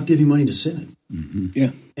 Is just stop giving money to synod.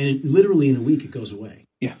 Yeah. And literally in a week it goes away.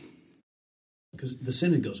 Yeah. Because the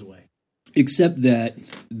synod goes away. except that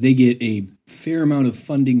they get a fair amount of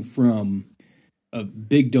funding from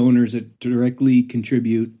big donors that directly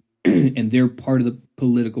contribute, and they're part of the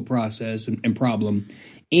political process and problem.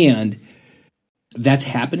 And that's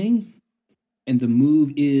happening. And the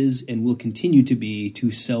move is and will continue to be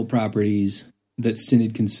to sell properties that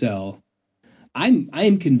Synod can sell. I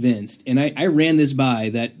am convinced, and I ran this by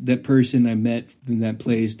that person I met in that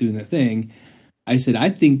place doing the thing. I said, I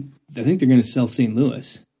think they're going to sell St.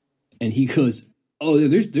 Louis. And he goes, oh,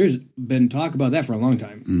 there's been talk about that for a long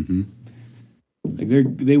time. Mm-hmm. Like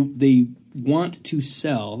they want to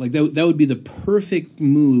sell. Like that would be the perfect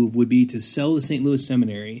move, would be to sell the St. Louis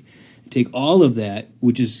Seminary, take all of that,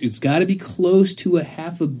 which is, it's got to be close to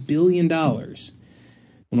 $500 million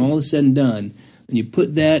when all is said and done, and you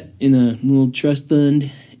put that in a little trust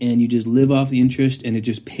fund, and you just live off the interest, and it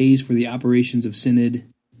just pays for the operations of Synod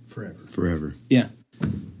forever. Yeah.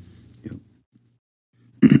 Yep.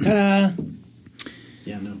 Ta-da!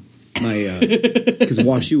 Yeah, no. Because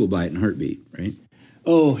WashU will buy it in a heartbeat, right?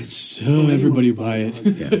 Oh, it's so everybody buy it.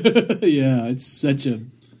 Yeah. Yeah, it's such a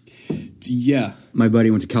My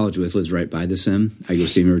buddy went to college with, lives right by the Sem. I go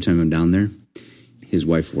see him every time I'm down there. His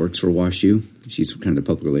wife works for WashU. She's kind of the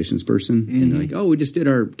public relations person. Mm-hmm. And they're like, oh, we just did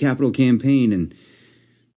our capital campaign, and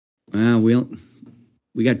we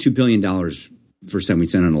got $2 billion for something we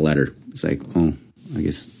sent on a letter. It's like, oh, I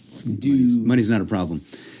guess money's not a problem.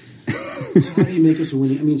 So how do you make us a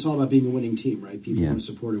winning? I mean, it's all about being a winning team, right? People want to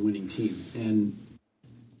support a winning team. And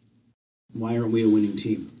why aren't we a winning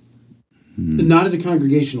team? Not at a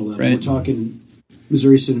congregational level. Right. We're talking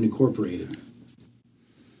Missouri Synod Incorporated.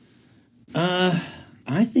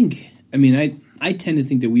 I tend to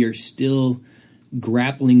think that we are still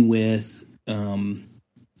grappling with,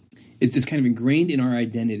 it's kind of ingrained in our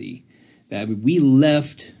identity that we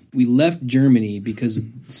left Germany because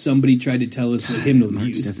somebody tried to tell us what hymnal to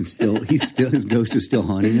use. His ghost is still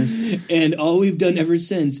haunting us. And all we've done ever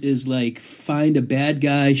since is like find a bad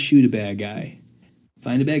guy, shoot a bad guy.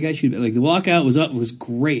 Find a bad guy, shoot a bad guy. Like the walkout was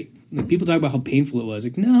great. Like, people talk about how painful it was.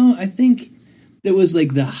 Like, no, I think that was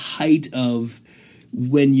like the height of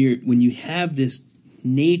when you have this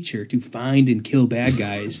nature to find and kill bad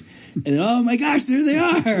guys, and oh my gosh, there they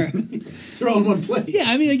are. They're all in one place. Yeah,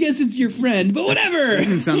 I mean, I guess it's your friend, but whatever. That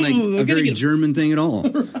doesn't sound like a very German thing at all.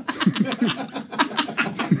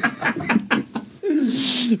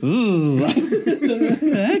 Ooh,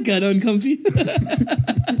 that got uncomfy.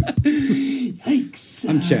 Yikes!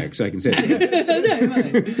 I'm Czech, so I can say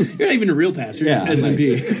that. You're not even a real pastor. Yeah,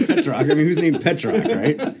 SMP. Petrarch. I mean, who's named Petrarch,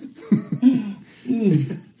 right?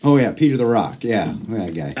 Oh yeah, Peter the Rock. Yeah,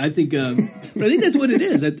 that guy. I think, but I think that's what it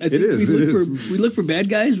is. I think we look for bad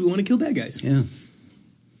guys. We want to kill bad guys. Yeah,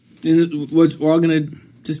 and we're all going to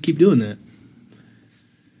just keep doing that.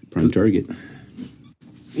 Prime target.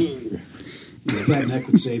 His fat neck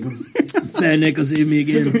would save him. Fat neck will save me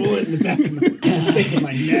again. Took a bullet in the back of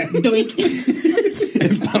my neck. Doink.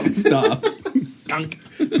 It bounced off. Dunk.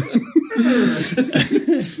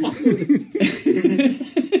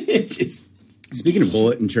 It just. Speaking of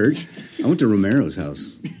bullet in church, I went to Romero's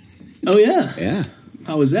house. Oh yeah. Yeah.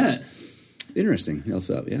 How was that? Interesting. Helps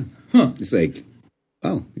out. Yeah. Huh. It's like,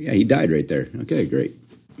 oh yeah, he died right there. Okay, great.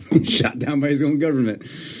 Shot down by his own government.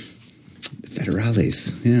 The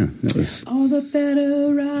federales. Yeah, that was. All the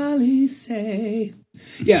federales say.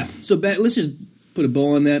 Yeah. So let's just put a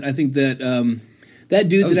bow on that. I think that that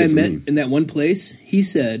dude that I met in that one place, he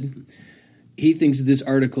said he thinks this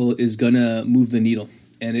article is gonna move the needle,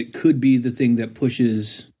 and it could be the thing that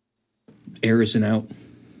pushes Harrison out.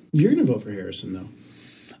 You're going to vote for Harrison, though.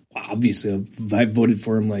 Obviously, I've voted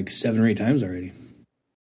for him like 7 or 8 times already.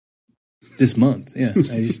 This month, yeah.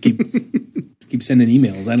 I just keep sending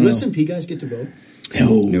emails. I don't know. Do SMP guys get to vote?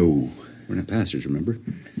 No. We're not pastors, remember?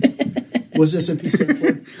 What does SMP stand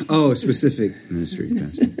for? Oh, specific ministry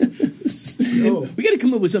pastor. Oh. We got to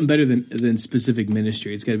come up with something better than specific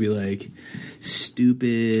ministry. It's got to be like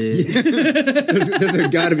stupid. Yeah. There's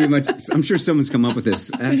got to be much. I'm sure someone's come up with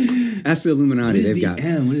this. Ask the Illuminati. They've got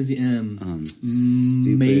M. What is the M?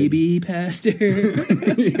 Stupid. Maybe pastor.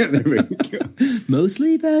 Yeah, there we go.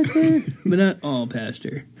 Mostly pastor, but not all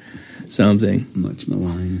pastor. Something much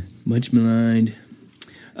maligned. Much maligned.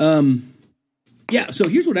 Yeah. So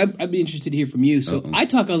here's what I'd be interested to hear from you. So I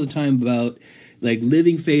talk all the time about. Like,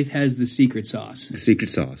 Living Faith has the secret sauce. The secret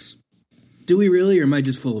sauce. Do we really, or am I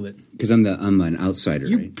just full of it? Because I'm an outsider.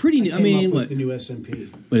 You're right? pretty new. I mean, what? The new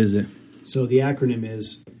SMP. What is it? So the acronym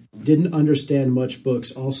is didn't understand much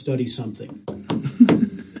books. I'll study something.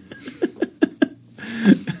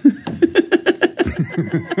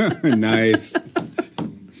 Nice.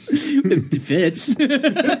 It fits.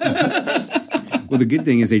 Well, the good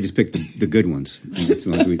thing is they just picked the good ones. And that's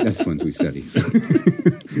the ones we study. So.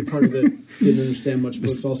 You're part of the didn't understand much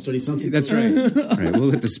books, all study something. That's right. Right. We'll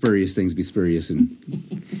let the spurious things be spurious. And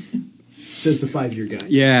says the 5-year guy.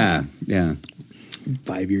 yeah.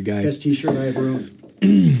 5-year guy. Best T-shirt I ever owned.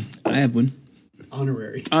 I have one.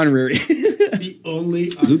 Honorary. The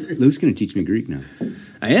only honorary. Luke's going to teach me Greek now.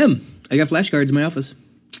 I am. I got flashcards in my office.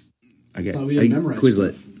 I got Thought we didn't memorize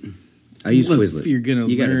Quizlet. stuff. I use Look, Quizlet. if you're gonna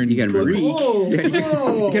you learn gotta remember. Greek.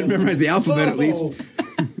 You got to memorize the alphabet at least.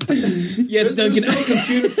 Yes, Duncan. There's no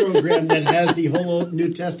computer program that has the whole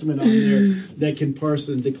New Testament on there that can parse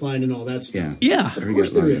and decline and all that stuff. Yeah. Yeah. Of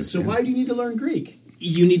course there is. So why do you need to learn Greek?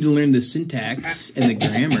 You need to learn the syntax and the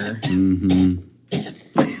grammar.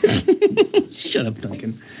 Shut up,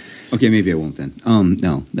 Duncan. Okay, maybe I won't then.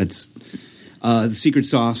 No, that's the secret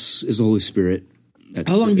sauce is the Holy Spirit.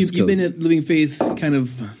 How long have you been at Living Faith? Kind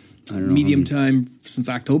of I don't know, medium time since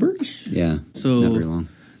October. Yeah, So not very long.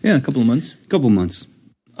 Yeah, a couple of months. Couple months,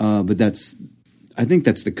 but I think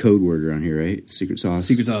that's the code word around here, right? Secret sauce.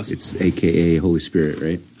 Secret sauce. It's AKA Holy Spirit,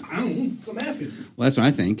 right? I don't know. So I'm asking. Well, that's what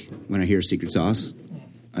I think when I hear secret sauce.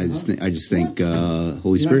 I just think Holy You're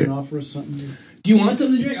not Spirit. going to offer us something? Do you want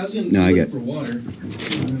something to drink? I was going to No, I look got- for water.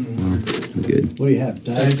 I'm good. What do you have?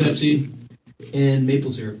 Diet Pepsi and maple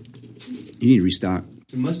syrup You need to restock.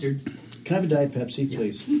 and mustard. Can I have a Diet Pepsi,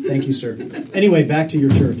 please? Thank you, sir. Anyway, back to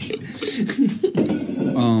your church.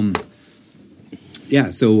 Yeah.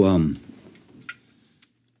 So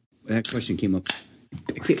that question came up.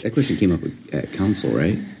 That question came up at council,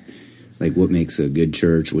 right? Like, what makes a good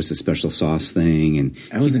church? What's the special sauce thing? And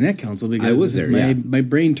I wasn't at council because I was there, yeah. my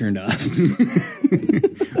brain turned off.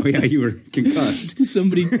 oh yeah, you were concussed.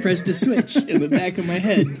 Somebody pressed a switch in the back of my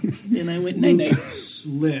head, and I went night night.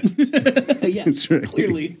 Slipped Yes, That's right.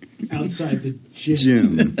 clearly. outside the gym.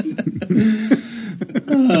 Jim.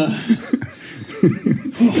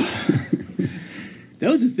 That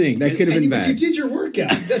was the thing. That could have been But you bad. did your workout.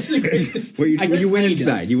 That's the great. Well, you went kind of.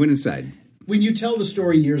 inside. You went inside. When you tell the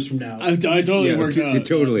story years from now, I totally Yeah, worked out.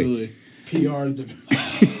 totally. Absolutely.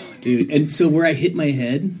 PR. Dude. And so where I hit my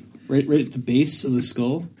head, right at the base of the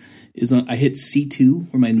skull, is I hit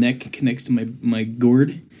C2, where my neck connects to my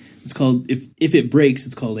gourd. It's called, if it breaks,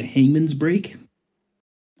 it's called a hangman's break.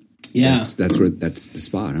 Yeah, That's the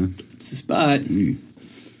spot, huh? it's the spot.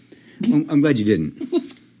 I'm glad you didn't.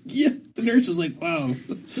 Yeah, the nurse was like, "Wow,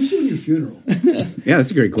 Who's doing your funeral? Yeah, that's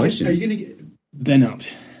a great question. Are you going to get? Ben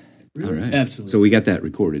out." All right, Absolutely. So we got that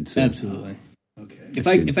recorded. So. Absolutely. Okay. If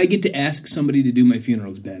good. I get to ask somebody to do my funeral,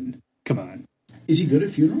 it's Ben. Come on. Is he good at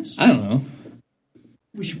funerals? I don't know.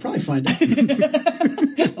 We should probably find out.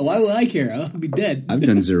 Why will I care? I'll be dead. I've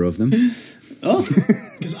done 0 of them. Oh,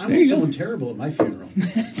 Because I want someone terrible at my funeral.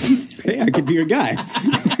 Hey, I could be your guy.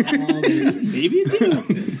 maybe it's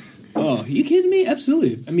you. Oh, you kidding me?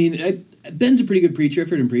 Absolutely. I mean, Ben's a pretty good preacher. I've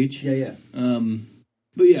heard him preach. Yeah.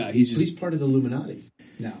 But yeah, he's But he's just part of the Illuminati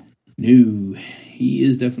now. no. He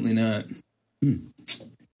is definitely not.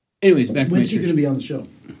 Anyways, back to my When's he church. going to be on the show?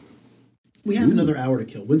 We have another hour to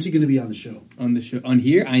kill. When's he going to be on the show? On the show, on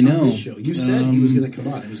here, I know. On this show. You said he was going to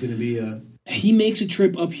come on. It was going to be He makes a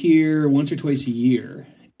trip up here once or twice a year,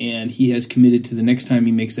 and he has committed to the next time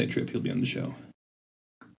he makes that trip, he'll be on the show.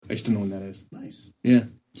 I just don't know when that is. nice. Yeah.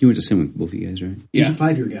 He went to swim with both of you guys, right? He's Yeah. a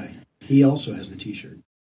 5-year guy. He also has the T-shirt.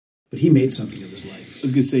 But he made something of his life. I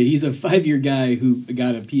was going to say, he's a 5-year guy who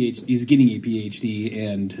got a PhD. He's getting a PhD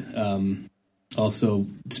and also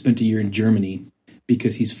spent a year in Germany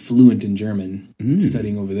because he's fluent in German,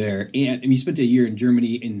 studying over there. And he spent a year in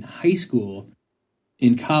Germany in high school,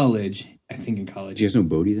 in college, I think in college. Do you guys know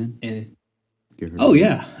Bodie then? And, You ever heard oh, of him?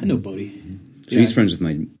 yeah, I know Bodie. So he's friends with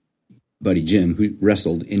my buddy Jim, who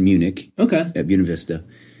wrestled in Munich Okay. at Buena Vista,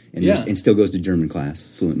 and, Yeah. and still goes to German class,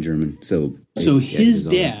 fluent in German. So His he's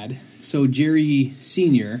all- dad, so Jerry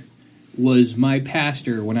Sr., was my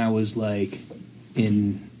pastor when I was like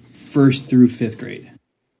in 1st through 5th grade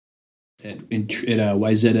at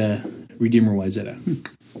Wyzetta, Redeemer Wyzetta.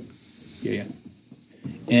 Yeah.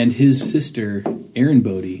 And his sister, Erin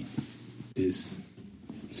Bodie, is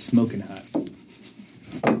smoking hot.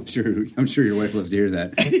 I'm sure your wife loves to hear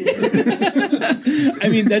that. I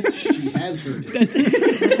mean, that's She has heard it.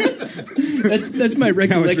 that's my Now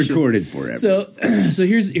recollection. it's recorded forever. So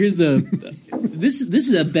here's the this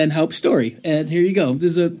is a Ben Haupt story, and here you go.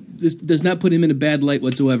 This does not put him in a bad light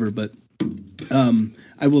whatsoever, but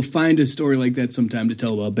I will find a story like that sometime to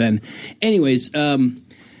tell about Ben. Anyways,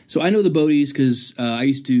 so I know the Bodies because I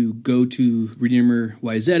used to go to Redeemer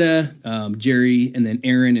Wyzetta, Jerry, and then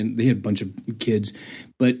Aaron, and they had a bunch of kids.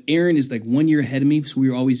 But Aaron is like 1 year ahead of me, so we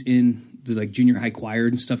were always in the like junior high choir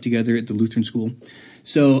and stuff together at the Lutheran school.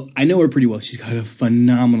 So I know her pretty well. She's got a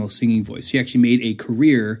phenomenal singing voice. She actually made a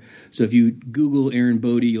career. So if you Google Erin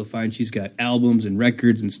Bodie, you'll find she's got albums and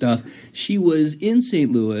records and stuff. She was in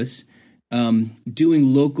St. Louis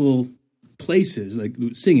doing local places, like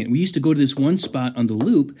singing. We used to go to this one spot on the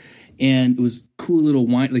Loop, and it was cool little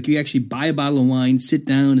wine. Like you actually buy a bottle of wine, sit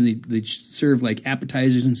down, and they serve like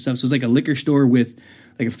appetizers and stuff. So it's like a liquor store with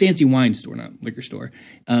like a fancy wine store, not liquor store.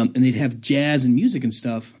 And they'd have jazz and music and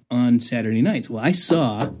stuff on Saturday nights. Well, I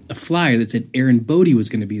saw a flyer that said Erin Bodie was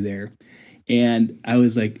going to be there. And I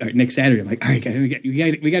was like, all right, next Saturday, I'm like, all right, guys,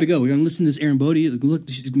 we got to go. We're going to listen to this Erin Bodie. Look,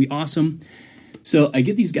 she's going to be awesome. So I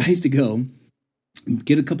get these guys to go,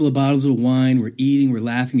 get a couple of bottles of wine. We're eating, we're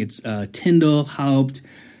laughing. It's Tyndall, Haupt.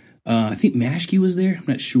 I think Maschke was there. I'm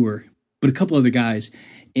not sure. But a couple other guys.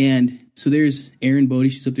 And so there's Erin Bodie.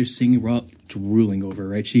 She's up there singing. We're all drooling over her,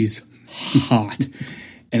 right? She's hot.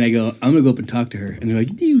 And I go, I'm going to go up and talk to her. And they're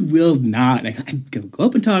like, you will not. And I'm going to go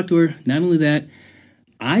up and talk to her. Not only that,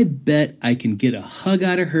 I bet I can get a hug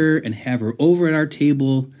out of her and have her over at our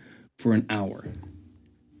table for an hour.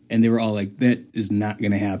 And they were all like, that is not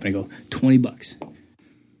going to happen. I go, $20.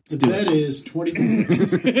 The bet is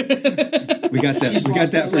 $20. We got that. We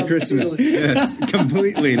got that for Christmas. Yes,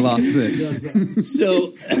 completely lost it.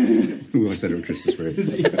 So who wants that over Christmas break?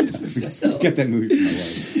 Get that movie from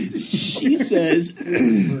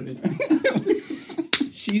my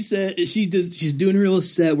wife. She said she's doing her little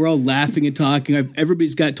set. We're all laughing and talking.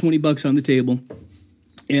 Everybody's got $20 on the table,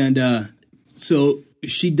 and so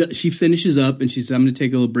she finishes up and she says, "I'm going to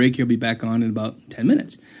take a little break here. I'll be back on in about 10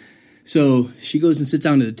 minutes." So she goes and sits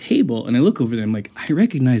down at a table, and I look over there. I'm like, I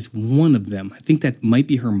recognize one of them. I think that might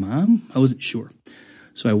be her mom. I wasn't sure.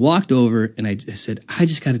 So I walked over, and I said, I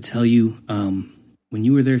just got to tell you, when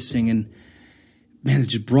you were there singing, man, it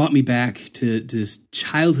just brought me back to this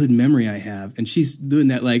childhood memory I have. And she's doing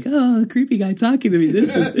that like, oh, creepy guy talking to me.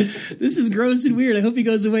 This is gross and weird. I hope he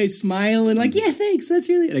goes away smiling like, yeah, thanks. That's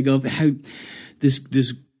really. And I go,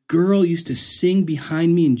 this girl used to sing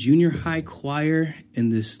behind me in junior high choir in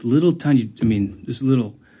this little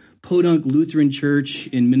podunk Lutheran church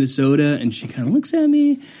in Minnesota. And she kind of looks at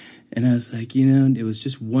me, and I was like, it was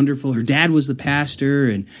just wonderful. Her dad was the pastor,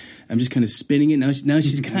 and I'm just kind of spinning it. Now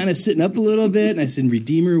she's kind of sitting up a little bit, and I said,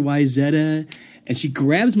 Redeemer Wyzetta. And she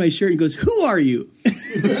grabs my shirt and goes, who are you?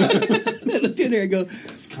 I looked at her and go,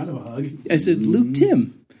 it's kind of a hug. I said, Luke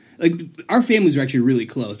Tim. Like, our families were actually really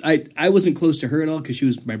close. I wasn't close to her at all because she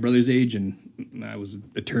was my brother's age, and I was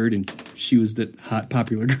a turd, and she was the hot,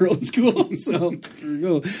 popular girl at school. So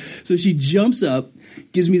she jumps up,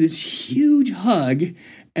 gives me this huge hug,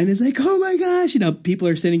 and is like, oh my gosh. People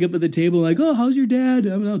are standing up at the table like, oh, how's your dad?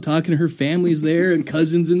 I'm talking to her family's there and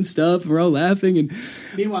cousins and stuff. And we're all laughing. And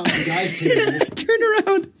meanwhile, the guys turn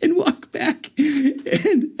around and walk back.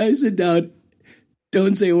 And I sit down.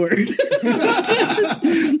 Don't say a word.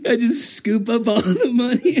 I just scoop up all the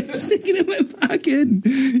money and stick it in my pocket. And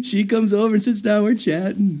she comes over and sits down. We're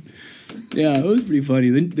chatting. Yeah, it was pretty funny.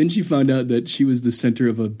 Then she found out that she was the center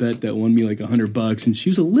of a bet that won me like $100, and she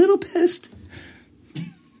was a little pissed.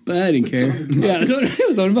 But I didn't care. Yeah, it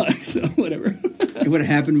was $100, so whatever. It would have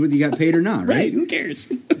happened whether you got paid or not, right? Who cares?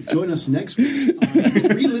 Join us next week on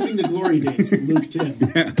Reliving the Glory Days with Luke Tim.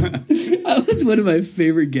 That was one of my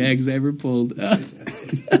favorite gags I ever pulled.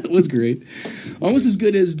 That was great. Almost as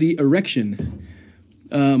good as the erection.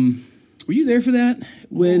 Were you there for that?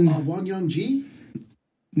 When Wang Young-ji?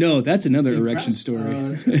 No, that's another erection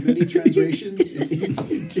story. Many translations in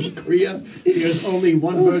Korea. There's only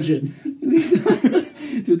one virgin.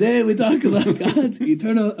 Today we talk about God's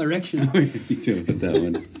eternal erection. You too, put that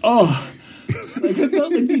one. Oh, like I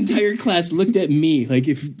felt like the entire class looked at me like,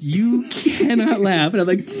 if you cannot laugh, and I'm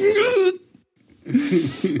like,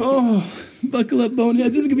 oh, buckle up,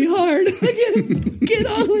 boneheads. This is gonna be hard. I get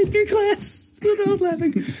all the way through class without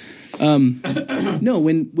laughing. No,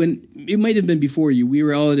 when it might have been before you, we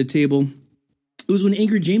were all at a table. It was when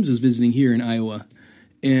Angry James was visiting here in Iowa,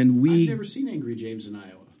 and I've never seen Angry James in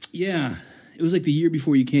Iowa. Yeah, it was like the year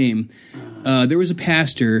before you came. There was a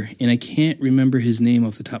pastor, and I can't remember his name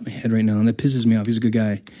off the top of my head right now, and that pisses me off. He's a good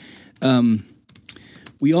guy.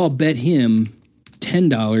 We all bet him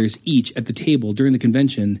 $10 each at the table during the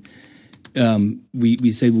convention.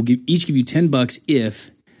 We said we'll each give you $10 if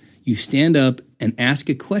you stand up and ask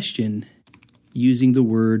a question using the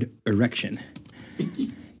word erection.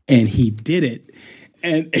 And he did it.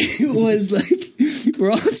 And it was like,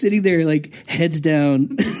 we're all sitting there like heads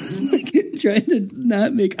down, like trying to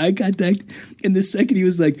not make eye contact. And the second he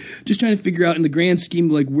was like, just trying to figure out in the grand scheme,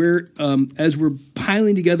 like where, as we're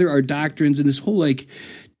piling together our doctrines and this whole like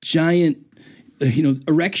giant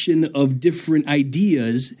erection of different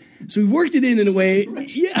ideas. So we worked it in a way,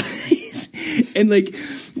 yeah. And like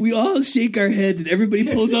we all shake our heads, and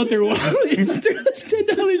everybody pulls out their wallet and throws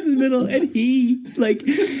 $10 in the middle. And he like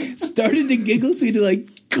started to giggle, so he had to like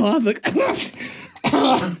cough. Like,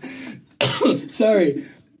 sorry,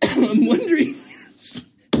 I'm wondering.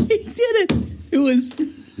 He did it.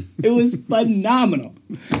 It was phenomenal.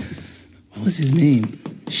 What was his name?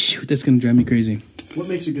 Shoot, that's gonna drive me crazy. What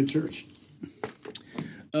makes a good church?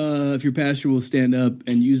 If your pastor will stand up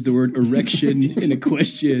and use the word erection in a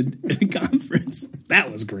question at a conference. That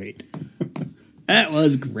was great. That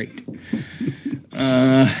was great.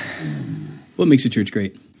 What makes a church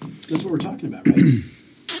great? That's what we're talking about, right?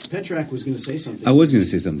 Petrak was going to say something. I was going to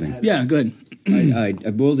say something. Yeah, good. I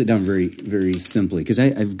boiled it down very, very simply because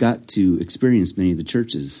I've got to experience many of the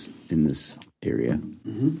churches in this area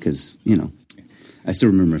because, I still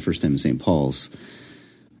remember my first time in St. Paul's.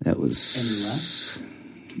 That was...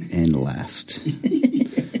 And last.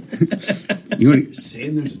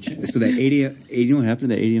 Saying there's a chance. So that 8 a.m., you know what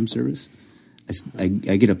happened to that 8 a.m. service? I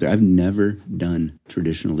get up there. I've never done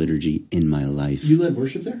traditional liturgy in my life. You led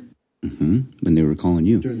worship there? Mm-hmm. When they were calling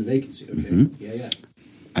you. During the vacancy, okay. Mm-hmm. Yeah.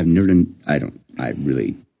 I've never done, I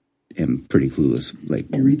really am pretty clueless. Like,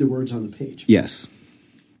 you read the words on the page. Yes.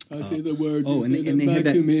 I say the words. Oh, and they back had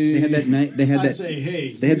that. to me. They had that. They had that. Say,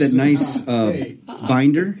 hey, they had that nice hey.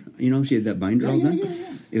 binder. She had that binder all done. Yeah.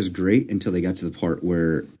 It was great until they got to the part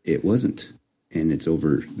where it wasn't, and it's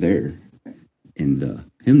over there in the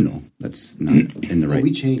hymnal. That's not in the right.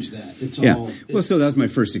 We changed that. It's yeah. all. Well, so that was my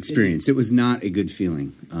first experience. It was not a good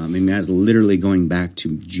feeling. I was literally going back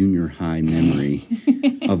to junior high memory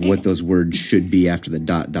of what those words should be after the ...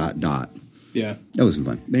 Yeah. That wasn't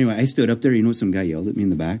fun. But anyway, I stood up there. Some guy yelled at me in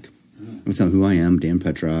the back. I'm telling who I am, Dan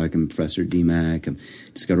Petrak. I'm Professor DMAC. I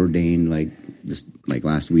just got ordained like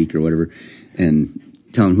last week or whatever. And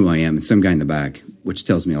tell him who I am. And some guy in the back, which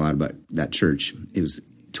tells me a lot about that church. It was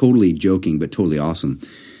totally joking, but totally awesome.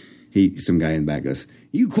 Some guy in the back goes,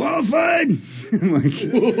 "You qualified?" I'm like,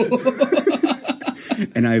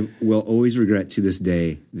 and I will always regret to this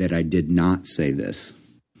day that I did not say this.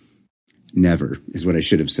 Never is what I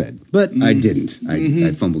should have said, but I didn't.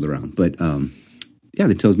 I fumbled around. But yeah,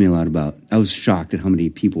 that tells me a lot about. I was shocked at how many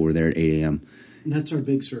people were there at 8 a.m. And that's our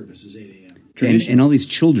big service is 8 a.m. And all these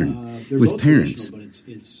children with parents. But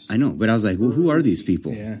it's I know, but I was like, well, who are these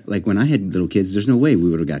people? Yeah. Like when I had little kids, there's no way we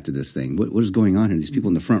would have got to this thing. What is going on here? These people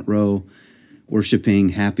in the front row, worshiping,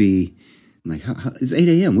 happy. I'm like, how, it's 8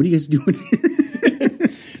 a.m. What are you guys doing here?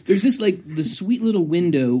 There's this like the sweet little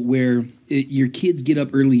window where your kids get up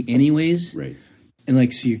early anyways. Right.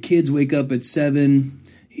 And so your kids wake up at 7,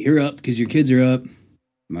 you're up because your kids are up.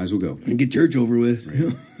 Might as well go And get church over with.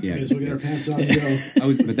 Right. Yeah. We'll get our pants on and go. I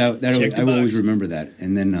will always remember that.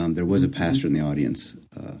 And then there was a pastor in the audience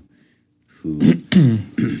who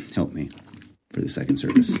helped me for the second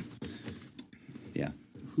service. Yeah.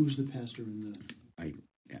 Who's the pastor in the... I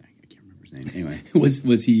can't remember his name. Anyway.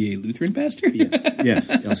 Was he a Lutheran pastor?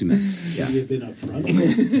 Yes. Elsie Metz. Yeah. Would he have been up front?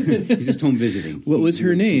 He's just home visiting. What was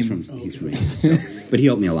her name? He's from so. But he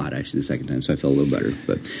helped me a lot, actually, the second time, so I felt a little better.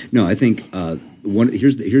 But no, I think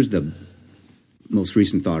here's the most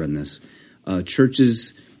recent thought on this.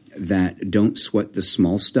 Churches that don't sweat the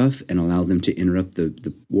small stuff and allow them to interrupt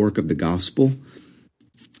the work of the gospel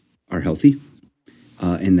are healthy.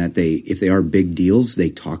 And that if they are big deals, they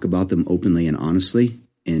talk about them openly and honestly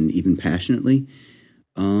and even passionately.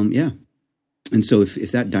 Yeah. And so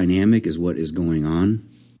if that dynamic is what is going on,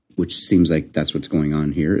 which seems like that's what's going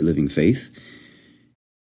on here at Living Faith,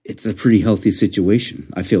 it's a pretty healthy situation.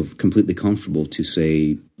 I feel completely comfortable to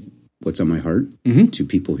say what's on my heart to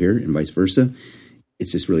people here and vice versa.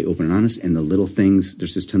 It's just really open and honest. And the little things,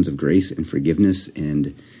 there's just tons of grace and forgiveness,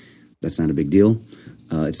 and that's not a big deal.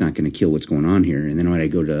 It's not going to kill what's going on here. And then when I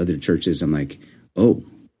go to other churches, I'm like, oh,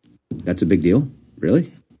 that's a big deal?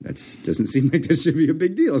 Really? That doesn't seem like that should be a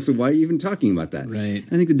big deal. So why are you even talking about that? Right.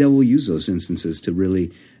 I think the devil will use those instances to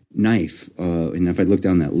really knife. And if I look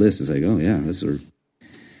down that list, it's like, oh, yeah, that's sort of...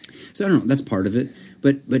 So I don't know. That's part of it.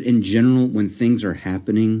 But in general, when things are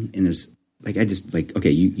happening and there's...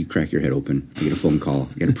 okay, you crack your head open. I get a phone call.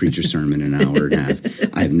 I got to preach a sermon in an hour and a half.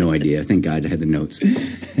 I have no idea. Thank God I had the notes.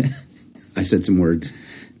 I said some words.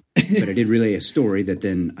 But I did relay a story that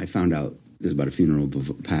then I found out is about a funeral of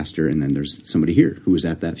a pastor, and then there's somebody here who was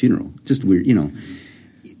at that funeral. Just weird,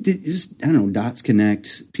 Just, I don't know, dots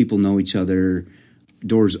connect. People know each other.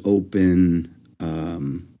 Doors open. I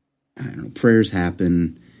don't know, prayers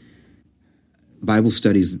happen. Bible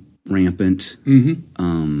studies rampant.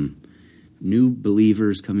 New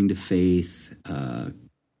believers coming to faith,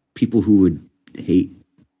 people who would hate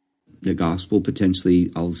the gospel potentially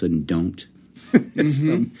all of a sudden don't. It's,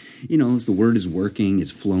 it's the word is working,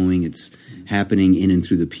 it's flowing, it's happening in and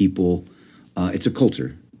through the people. It's a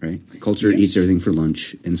culture, right? Culture eats everything for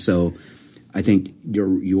lunch. And so I think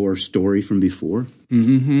your story from before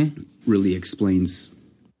really explains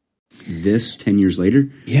this 10 years later.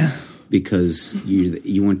 Yeah. Because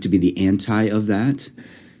you want to be the anti of that.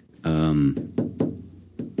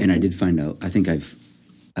 And I did find out, I think I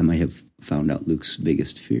might have found out Luke's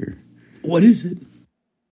biggest fear. What is it?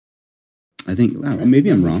 I think, maybe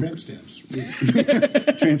I'm wrong. Tramp stamps. Tramp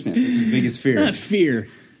stamps is his biggest fear. Not fear,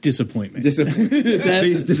 disappointment. That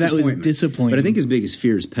was disappointing. But I think his biggest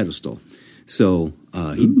fear is pedestal. So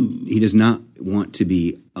he does not want to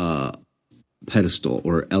be pedestal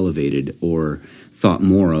or elevated or thought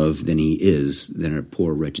more of than he is, than a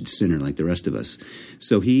poor, wretched sinner like the rest of us.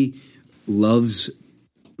 So he loves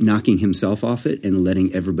knocking himself off it and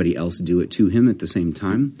letting everybody else do it to him at the same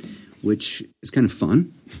time, which is kind of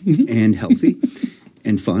fun and healthy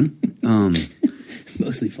and fun.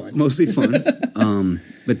 Mostly fun. Mostly fun.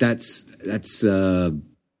 But that's I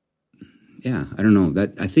don't know.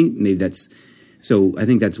 I think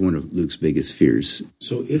that's one of Luke's biggest fears.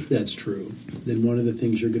 So if that's true, then one of the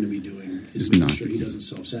things you're going to be doing is making sure he doesn't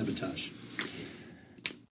self-sabotage.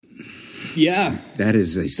 Yeah. That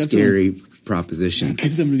is a scary proposition.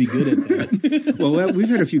 Because I'm going to be good at that. Well, we've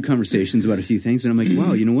had a few conversations about a few things, and I'm like,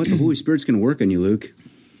 wow, you know what? The Holy Spirit's going to work on you, Luke.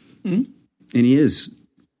 And he is.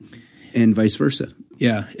 And vice versa.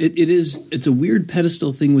 Yeah. It is. It's a weird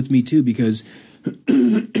pedestal thing with me, too, because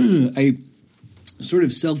I sort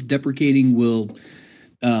of self-deprecating will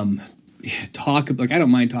talk, like I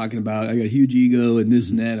don't mind talking about I got a huge ego and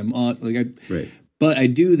this and that. Right. But I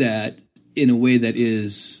do that in a way that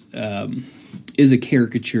is a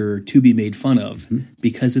caricature to be made fun of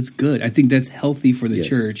because it's good. I think that's healthy for the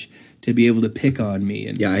church to be able to pick on me.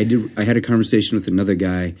 And I had a conversation with another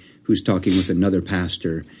guy who's talking with another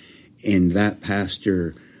pastor, and that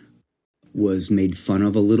pastor was made fun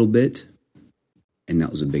of a little bit, and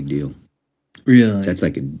that was a big deal. Really? That's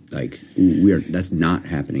that's not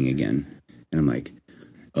happening again. And I'm like,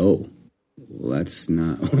 oh, well, that's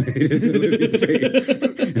not. In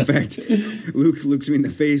fact, Luke looks me in the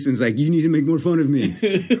face and is like, you need to make more fun of me.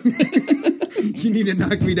 You need to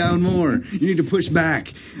knock me down more. You need to push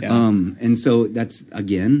back. Yeah. And so that's,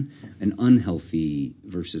 again, an unhealthy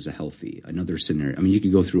versus a healthy, another scenario. I mean, you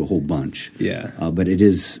could go through a whole bunch. Yeah. But it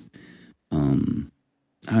is, I don't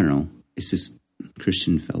know, it's just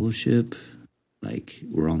Christian fellowship. Like,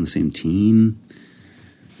 we're all on the same team.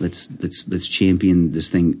 Let's champion this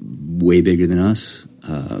thing way bigger than us.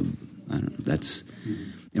 I don't know.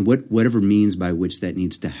 And whatever means by which that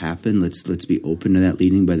needs to happen. Let's be open to that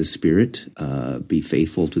leading by the Spirit. Be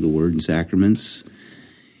faithful to the Word and sacraments.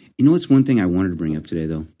 You know what's one thing I wanted to bring up today,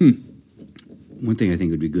 though? One thing I think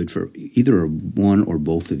would be good for either one or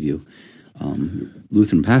both of you,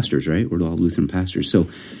 Lutheran pastors, right? We're all Lutheran pastors, so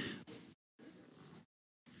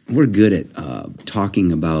we're good at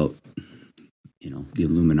talking about, the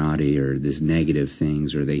Illuminati or these negative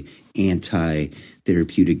things or the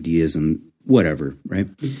anti-therapeutic deism, whatever, right?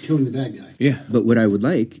 Killing the bad guy. Yeah. But what I would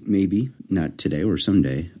like, maybe, not today or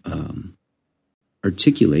someday,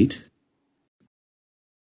 articulate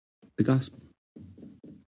the gospel.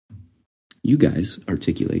 You guys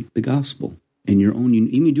articulate the gospel in your own,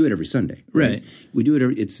 you do it every Sunday. Right. We do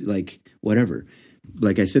it, it's like, whatever.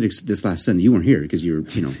 Like I said this last Sunday, you weren't here because you were,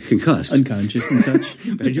 concussed. Unconscious and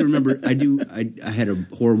such. But I do remember, I had a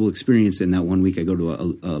horrible experience in that one week. I go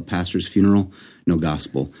to a pastor's funeral, no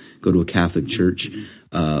gospel. Go to a Catholic church,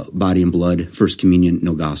 body and blood, first communion,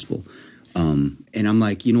 no gospel. And I'm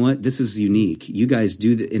like, you know what? This is unique. You guys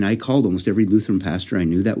do that. And I called almost every Lutheran pastor I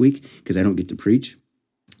knew that week because I don't get to preach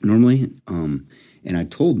normally. And I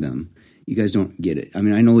told them, you guys don't get it. I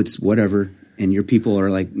mean, I know it's whatever. And your people are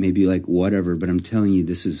maybe whatever, but I'm telling you,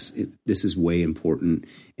 this is way important.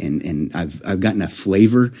 And I've gotten a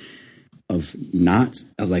flavor of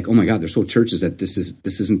oh my God, there's whole churches that this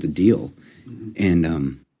isn't the deal.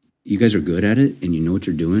 And you guys are good at it, and you know what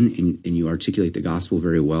you're doing, and you articulate the gospel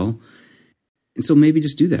very well. And so maybe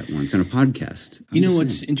just do that once on a podcast.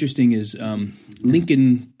 What's interesting is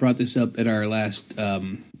Lincoln brought this up at our last.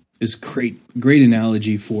 Is great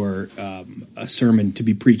analogy for a sermon to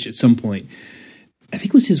be preached at some point. I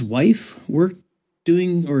think it was his wife worked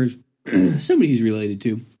doing, or somebody he's related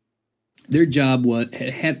to. Their job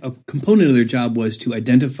had a component of their job was to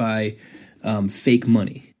identify fake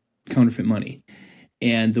money, counterfeit money,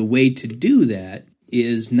 and the way to do that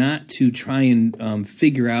is not to try and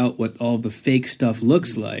figure out what all the fake stuff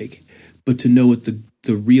looks like, but to know what the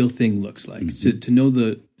the real thing looks like, to know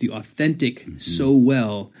the authentic so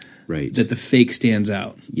well Right. that the fake stands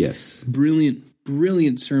out. Yes.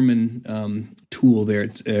 Brilliant sermon tool there,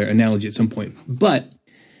 analogy at some point. But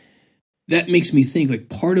that makes me think, like,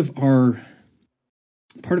 part of our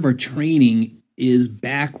training is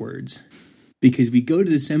backwards, because we go to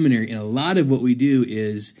the seminary and a lot of what we do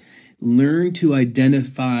is learn to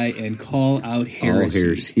identify and call out heresies. All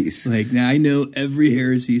heresies. Like, now I know every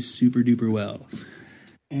heresy super duper well.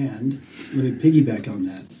 And let me piggyback on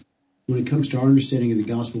that. When it comes to our understanding of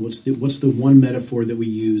the gospel, what's the one metaphor that we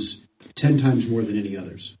use 10 times more than any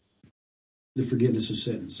others? The forgiveness of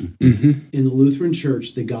sins. Mm-hmm. In the Lutheran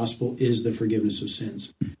Church, the gospel is the forgiveness of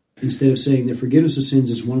sins. Instead of saying the forgiveness of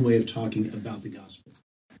sins is one way of talking about the gospel,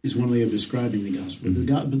 is one way of describing the gospel.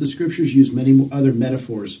 But the scriptures use many other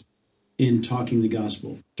metaphors in talking the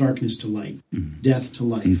gospel. Darkness to light, death to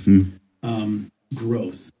life,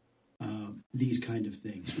 growth, these kind of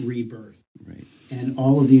things, rebirth. Right. And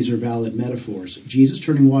all of these are valid metaphors. Jesus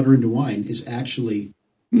turning water into wine is actually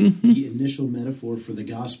the initial metaphor for the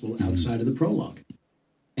gospel outside of the prologue.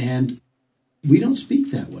 And we don't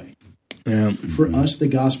speak that way. Yeah. For us, the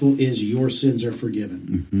gospel is your sins are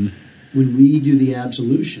forgiven. When we do the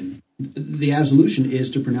absolution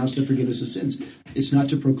is to pronounce the forgiveness of sins. It's not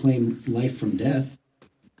to proclaim life from death.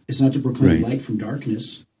 It's not to proclaim light from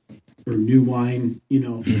darkness or new wine.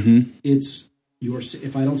 It's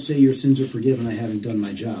if I don't say your sins are forgiven, I haven't done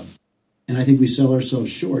my job. And I think we sell ourselves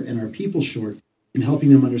short and our people short in helping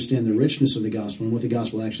them understand the richness of the gospel and what the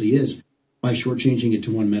gospel actually is by shortchanging it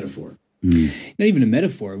to one metaphor. Not even a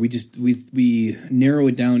metaphor. We narrow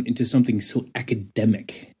it down into something so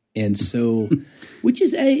academic, and so, which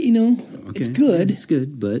is it's good. It's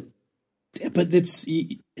good, but that's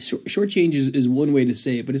shortchange is one way to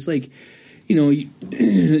say it. But it's like, you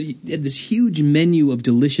had this huge menu of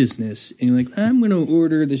deliciousness, and you're like, I'm going to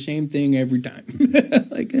order the same thing every time.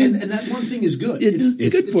 Like, and that one thing is good. It's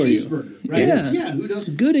good the for you, right? Yeah, who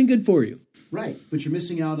doesn't? Good and good for you. Right, but you're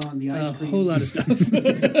missing out on the ice cream. A whole lot of stuff.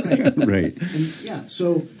 right. And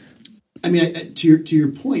so, I mean, to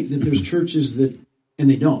your point that there's churches that, and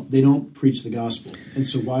they don't preach the gospel, and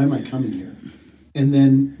so why am I coming here? And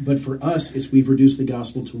then, but for us, we've reduced the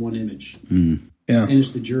gospel to one image, Yeah, and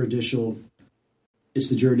it's the juridical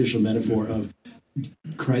metaphor of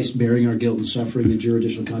Christ bearing our guilt and suffering the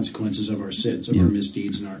juridical consequences of our sins, of our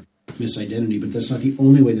misdeeds and our misidentity. But that's not the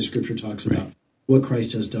only way the Scripture talks about what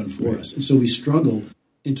Christ has done for us. And so we struggle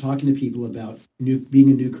in talking to people about being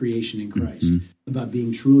a new creation in Christ, about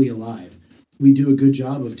being truly alive. We do a good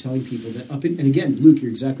job of telling people that and again, Luke,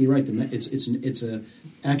 you're exactly right. It's a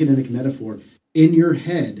academic metaphor. In your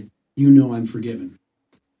head, I'm forgiven.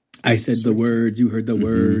 I said the words, you heard the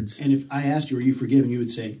words. And if I asked you, are you forgiven? You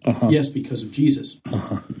would say, yes, because of Jesus.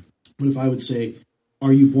 But if I would say,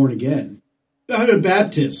 are you born again? I'm a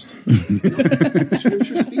Baptist.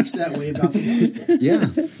 Scripture speaks that way about the gospel. Yeah.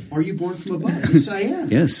 Are you born from above? Yes, I am.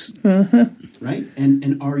 Yes. Right?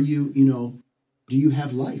 And are you, do you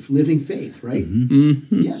have life, living faith, right?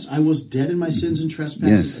 Yes, I was dead in my sins and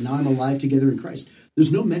trespasses, and now I'm alive together in Christ.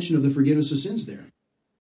 There's no mention of the forgiveness of sins there.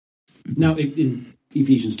 Now, in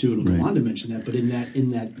Ephesians 2, it'll go on to mention that, but in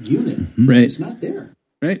that unit, it's not there.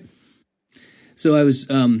 Right. So I was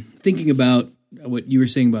thinking about what you were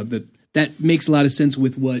saying about that makes a lot of sense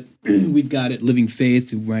with what we've got at Living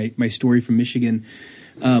Faith, my story from Michigan.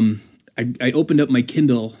 I opened up my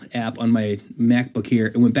Kindle app on my MacBook here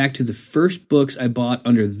and went back to the first books I bought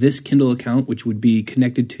under this Kindle account, which would be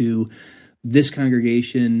connected to this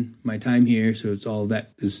congregation, my time here. So it's all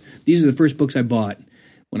that. These are the first books I bought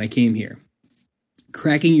when I came here.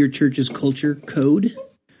 Cracking Your Church's Culture Code,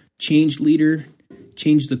 Changed Leader,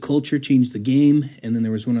 Changed the Culture, Changed the Game, and then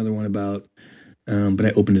there was one other one about, but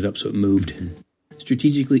I opened it up so it moved.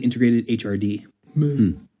 Strategically Integrated HRD.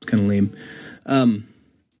 It's kind of lame.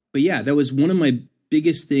 But yeah, that was one of my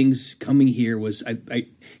biggest things coming here was I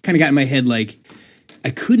kind of got in my head like I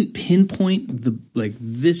couldn't pinpoint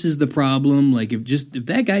this is the problem. Like if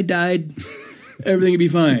that guy died, everything would be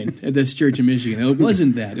fine at this church in Michigan. It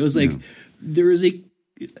wasn't that. It was like there is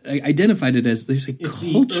I identified it as there's a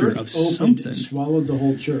culture of something. And swallowed the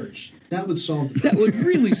whole church. That would solve. That would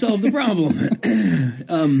really solve the problem.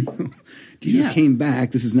 Jesus came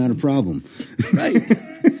back. This is not a problem, right?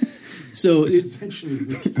 So eventually,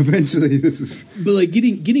 this is. But like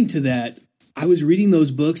getting to that, I was reading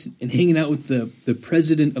those books and hanging out with the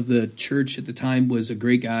president of the church at the time was a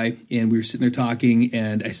great guy, and we were sitting there talking,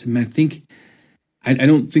 and I said, "Man, I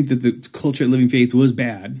don't think that the culture at Living Faith was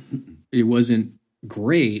bad. It wasn't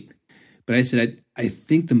great, but I said I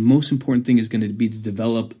think the most important thing is going to be to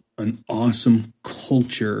develop an awesome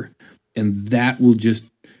culture and that will just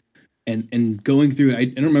and going through. I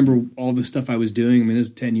don't remember all the stuff I was doing. I mean, this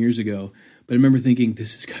is 10 years ago, but I remember thinking,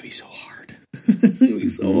 this is gonna be so hard. This is gonna be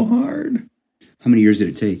so hard. How many years did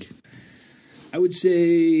it take? I would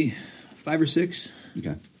say 5 or 6.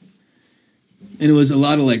 Okay. And it was a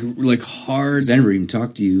lot of like hard. I never even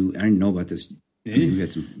talked to you. I didn't know about this. Yeah. I mean, we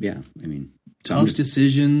had some. Yeah. I mean, Tough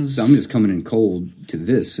decisions. So I'm just coming in cold to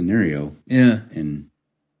this scenario. Yeah. And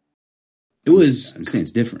it was. I'm saying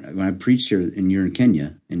it's different. When I preached here and you're in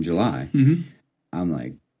Kenya in July, Mm-hmm. I'm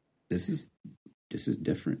like, this is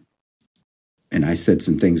different. And I said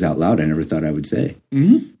some things out loud I never thought I would say.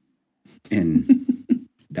 Mm-hmm. And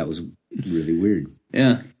that was really weird.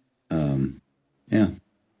 Yeah. Yeah.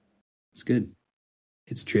 It's good.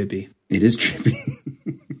 It's trippy. It is trippy.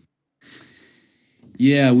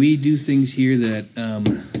 Yeah, we do things here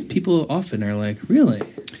that people often are like, really?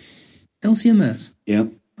 LCMS?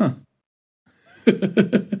 Yep. Huh.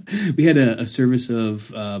 We had a service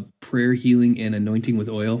of prayer, healing, and anointing with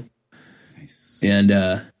oil. Nice. And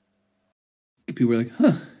people were like,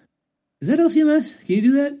 huh, is that LCMS? Can you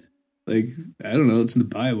do that? Like, I don't know. It's in the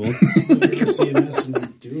Bible. CMS and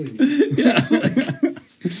not doing it. Yeah.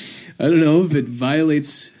 I don't know if it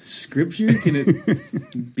violates scripture. Can it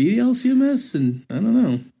be LCMS? And I don't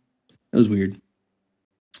know. That was weird.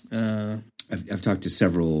 I've talked to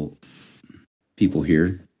several people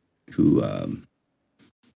here who, I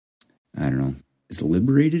don't know, is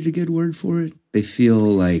liberated a good word for it? They feel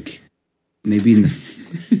like maybe in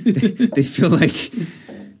the, they feel like,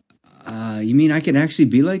 you mean I can actually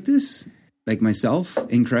be like this? Like myself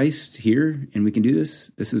in Christ here, and we can do this?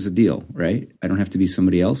 This is a deal, right? I don't have to be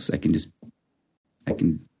somebody else. I can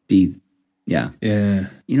be, yeah. Yeah.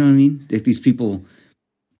 You know what I mean? Like these people,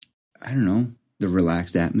 I don't know, the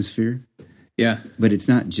relaxed atmosphere. Yeah. But it's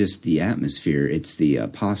not just the atmosphere; it's the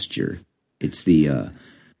posture. It's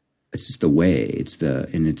just the way.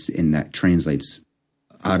 And that translates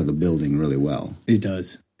out of the building really well. It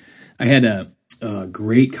does. I had a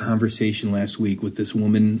great conversation last week with this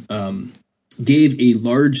woman. Gave a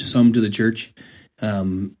large sum to the church,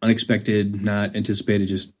 unexpected, not anticipated.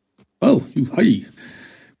 Just hi,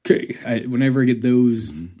 okay. Whenever I get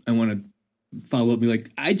those, I want to follow up and be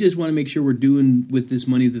like, I just want to make sure we're doing with this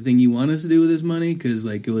money the thing you want us to do with this money, because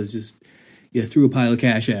like it was just threw a pile of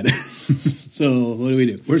cash at us. So what do we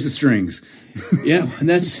do? Where's the strings? Yeah,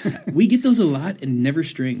 and we get those a lot and never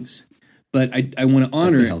strings. But I want to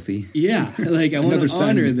honor That's it. healthy. Yeah, like I want to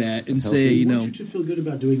honor that and say, I want you to feel good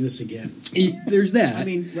about doing this again. There's that. I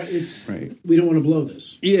mean, it's right. We don't want to blow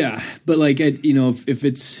this. Yeah, but like if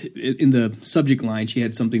it's in the subject line, she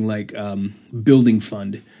had something like building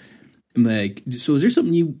fund. I'm like, so is there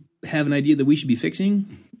something you have an idea that we should be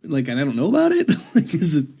fixing? Like, and I don't know about it. Like,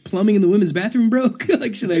 is the plumbing in the women's bathroom broke?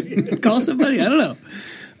 Like, should I call somebody? I don't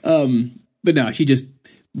know. But no, she just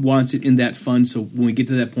wants it in that fund. So when we get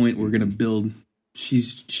to that point, we're going to build.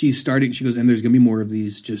 She's starting. She goes, and there's going to be more of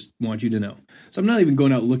these. Just want you to know. So I'm not even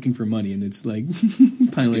going out looking for money, and it's like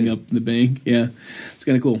piling up in the bank. Yeah, it's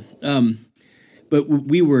kind of cool. But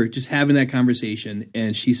we were just having that conversation,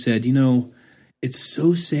 and she said, it's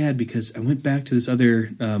so sad because I went back to this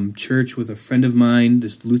other church with a friend of mine,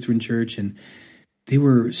 this Lutheran church, and they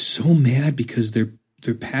were so mad because their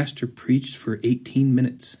pastor preached for 18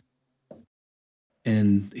 minutes.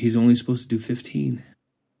 And he's only supposed to do 15.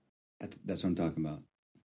 That's what I'm talking about.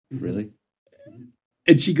 Really?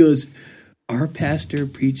 And she goes, our pastor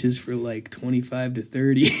preaches for like 25 to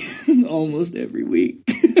 30 almost every week.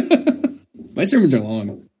 My sermons are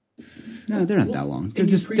long. No, they're not that long. They're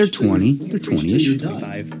 20. They're 20-ish. 25.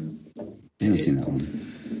 I haven't seen that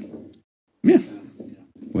one. Yeah.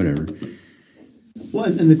 Whatever. Well,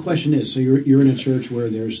 and the question is, so you're in a church where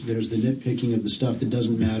there's the nitpicking of the stuff that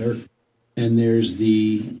doesn't matter. And there's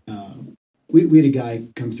the we had a guy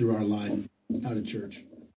come through our line out of church,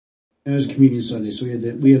 and it was Communion Sunday, so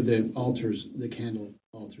we have the altars, the candle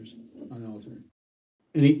altars on the altar,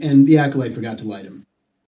 and the acolyte forgot to light them.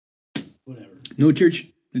 Whatever. No church.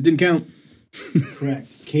 It didn't count.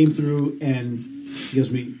 Correct. Came through and he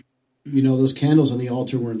goes, those candles on the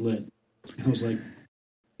altar weren't lit. And I was like,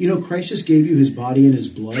 Christ just gave you his body and his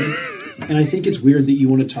blood, and I think it's weird that you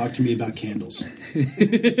want to talk to me about candles.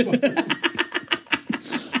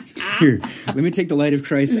 Here, let me take the light of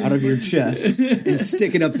Christ out of your chest and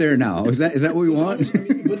stick it up there now. Is that what we want?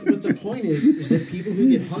 But the point is that people who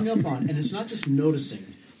get hung up on, and it's not just noticing,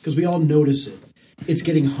 because we all notice it. It's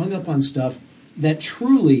getting hung up on stuff that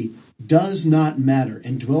truly does not matter,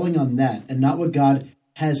 and dwelling on that, and not what God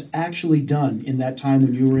has actually done in that time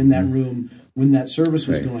when you were in that room, when that service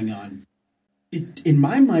was going on. In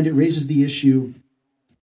my mind, it raises the issue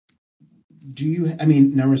do you, I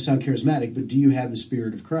mean, now we're going to sound charismatic, but do you have the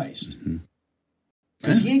Spirit of Christ?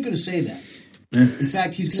 Because he ain't going to say that. In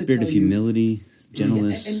fact, he's going to Spirit of humility,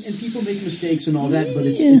 gentleness. And people make mistakes and all that, but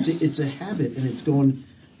it's a habit, and it's going,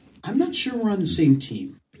 I'm not sure we're on the same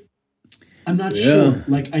team. I'm not sure.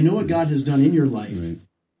 Like, I know what God has done in your life,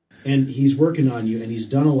 and he's working on you, and he's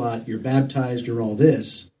done a lot. You're baptized, you're all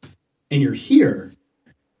this, and you're here,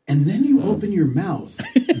 and then you open your mouth.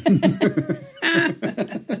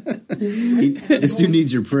 This dude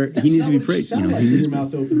needs your prayer. He needs to be prayed. You know, like your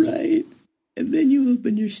mouth opens. Right. And then you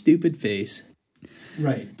open your stupid face.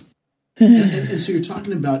 Right. and so you're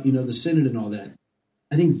talking about, you know, the synod and all that.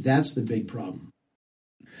 I think that's the big problem.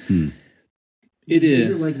 It is.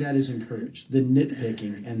 Behavior like that is encouraged. The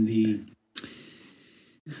nitpicking and the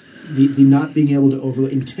not being able to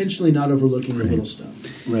intentionally not overlooking the little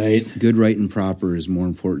stuff. Right. Good, right, and proper is more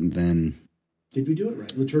important than... Did we do it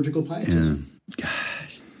right? Liturgical pietism.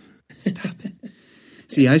 Gosh. Stop it.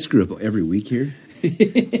 See, I screw up every week here.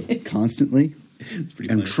 Constantly. It's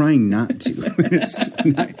pretty I'm funny. trying not to.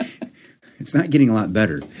 It's not getting a lot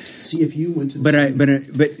better. See, if you went to the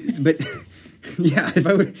But yeah, if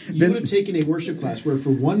I would... You would have taken a worship class where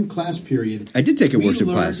for one class period... I did take a worship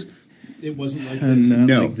class. It wasn't like this.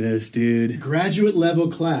 Not like this, dude. Graduate level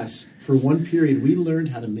class. For one period, we learned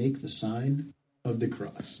how to make the sign of the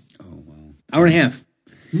cross. Oh, wow. Hour and a half.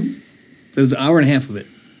 It was an hour and a half of it.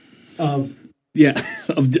 Yeah,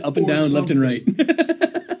 of up and down, left and right.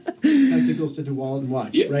 Spectacles to wallet and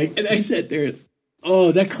watch, right? And I sat there.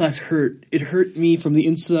 Oh, that class hurt. It hurt me from the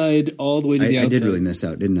inside all the way to the outside. I did really miss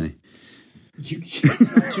out, didn't I?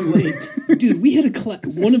 It's not too late. Dude, we had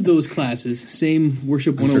one of those classes, same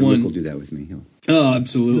Worship I'm sure 101. Luke will do that with me. Oh,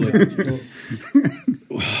 absolutely.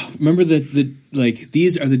 Remember that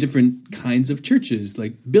these are the different kinds of churches,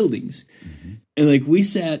 like buildings. And like we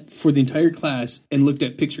sat for the entire class and looked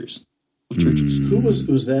at pictures of churches. Who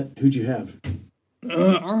was that? Who'd you have?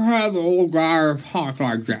 I had the old guy talk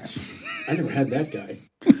like this. I never had that guy.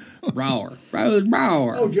 Brower. It was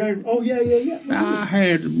Brower. Oh, Giant. Oh, yeah. I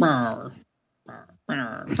had Brower.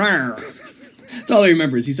 That's all I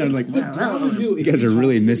remember is he sounded like Brower. You guys are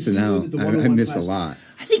really missing out. I missed a lot.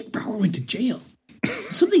 I think Brower went to jail.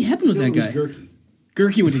 Something happened with that guy. Gerke.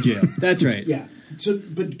 Gerke went to jail. That's right. Yeah. So,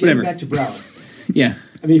 but getting back to Brower. Yeah.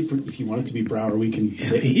 I mean, if you want it to be Brower, we can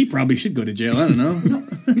say... He probably should go to jail. I don't know.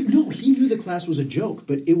 No, he knew the class was a joke,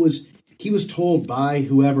 but he was told by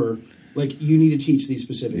whoever, like, you need to teach these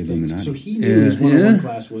specific things. So he knew his one-on-one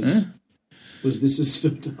class was this is so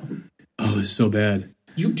dumb. Oh, it's so bad.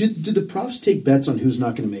 Did the profs take bets on who's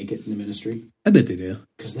not going to make it in the ministry? I bet they do.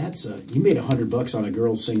 Because that's you made $100 on a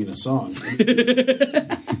girl singing a song.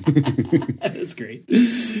 That's great.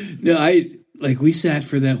 No, we sat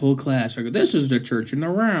for that whole class. I go, this is the church in the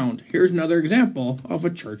round. Here's another example of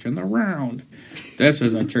a church in the round. This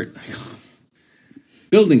is a church.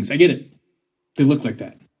 Buildings, I get it. They look like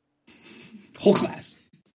that. Whole class.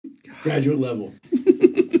 Graduate level.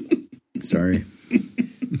 Sorry.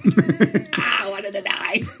 I wanted to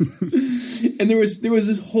die. And there was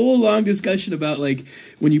this whole long discussion about like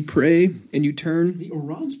when you pray and you turn the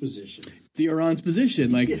Oran's position.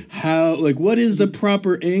 Like how, like what is the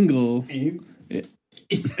proper angle?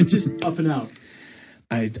 Just up and out.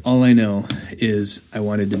 All I know is I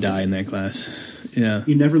wanted to die in that class. Yeah.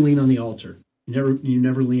 You never lean on the altar. You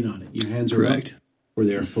never lean on it. Your hands are up, or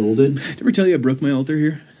they are folded. Did I ever tell you I broke my altar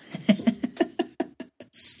here?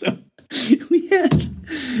 So we have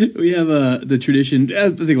the tradition. I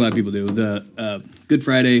think a lot of people do. The Good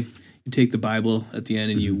Friday, you take the Bible at the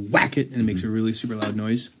end and you whack it, and it makes a really super loud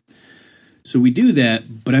noise. So we do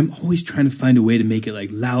that, but I'm always trying to find a way to make it like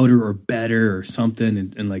louder or better or something,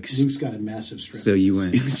 and like Luke's got a massive strength. So you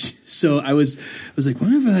went. So I was like,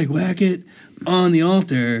 what if I like whack it on the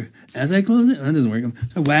altar as I close it? That doesn't work.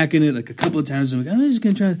 I'm whacking it like a couple of times. I'm like, I'm just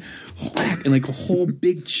gonna try to whack, and like a whole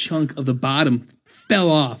big chunk of the bottom fell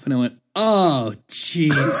off, and I went, oh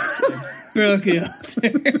jeez, broke the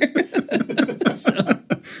altar. So,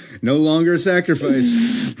 no longer a sacrifice.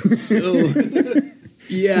 So.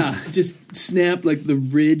 Yeah, just snap like the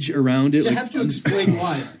ridge around it. I have to explain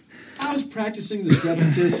why. I was practicing the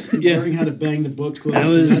Strepitus and learning how to bang the book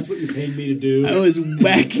close. That's what you paid me to do. I was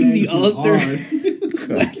whacking the altar.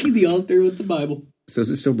 Whacking the altar with the Bible. So is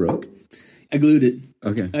it still broke? I glued it.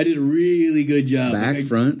 Okay. I did a really good job. Back,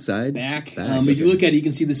 front, side? Back. If you look at it, you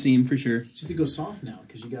can see the seam for sure. So you go soft now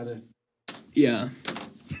because you got to... Yeah.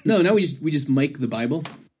 No, now we just mic the Bible.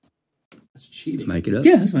 That's cheating. Mic it up?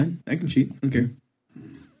 Yeah, that's fine. I can cheat. I don't care.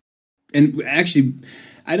 And actually,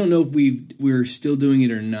 I don't know if we're still doing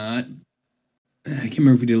it or not. I can't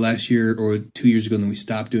remember if we did last year or 2 years ago, and then we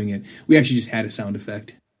stopped doing it. We actually just had a sound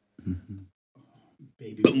effect.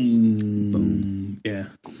 Baby. Boom. Yeah.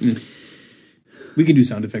 We can do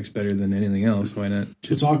sound effects better than anything else. Little not?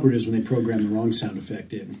 What's awkward is when they program the wrong sound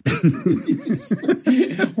effect in.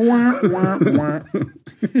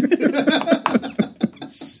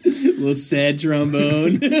 Little sad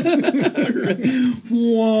trombone.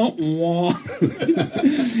 Wah, wah.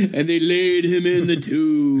 And they laid him in the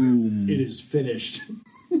tomb. It is finished.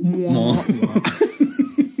 Wah, wah.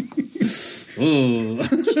 Oh.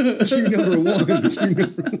 Cue number one.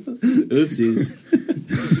 Oopsies.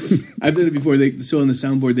 I've done it before. So on the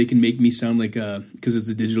soundboard, they can make me sound like because it's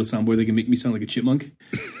a digital soundboard, they can make me sound like a chipmunk.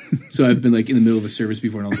 So I've been like in the middle of a service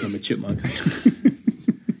before, and all of a sudden I'm a chipmunk.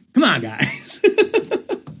 Come on, guys.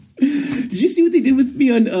 Did you see what they did with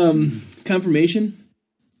me on confirmation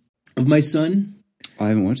of my son? I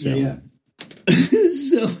haven't watched that. Yeah.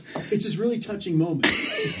 So It's this really touching moment.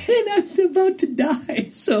 and I'm about to die.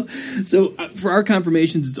 So for our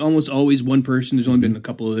confirmations, it's almost always one person. There's only been a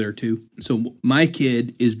couple of there too. So my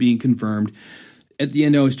kid is being confirmed. At the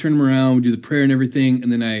end, I always turn them around, we do the prayer and everything,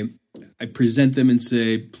 and then I present them and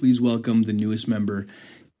say, "Please welcome the newest member."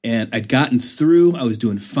 And I'd gotten through. I was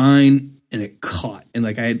doing fine, and it caught. And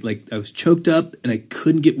I was choked up, and I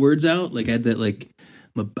couldn't get words out. Like I had that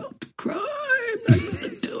I'm about to cry. I'm not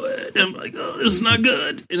gonna do it. And I'm like, oh, this is not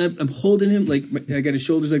good. And I'm holding him I got his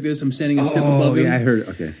shoulders like this. I'm standing a step above him. Yeah, I heard.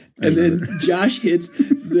 Okay, And then Josh hits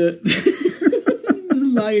the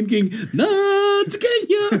Lion King. Not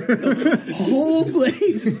Kenya. The whole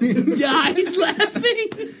place dies laughing.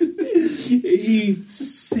 He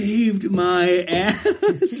saved my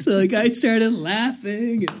ass. I started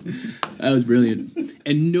laughing. That was brilliant.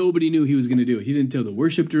 And nobody knew he was going to do it. He didn't tell the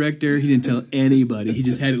worship director. He didn't tell anybody. He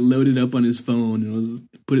just had it loaded up on his phone and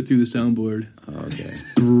put it through the soundboard. Oh, okay. It's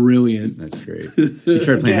brilliant. That's great. He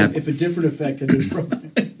tried playing Again, if a different effect had been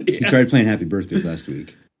provided. He tried playing Happy Birthdays last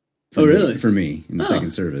week. Oh, really? For me in the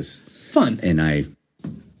second service. Fun. And I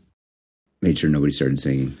made sure nobody started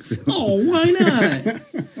singing. So. Oh, why not?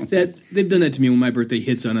 They've done that to me when my birthday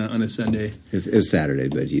hits on a Sunday. It was Saturday,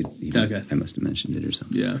 but Okay. I must have mentioned it or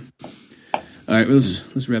something. Yeah. All right, well,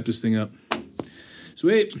 let's wrap this thing up.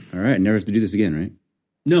 Sweet. All right, never have to do this again, right?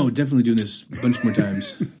 No, definitely doing this a bunch more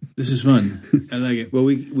times. This is fun. I like it. Well,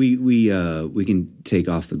 we can take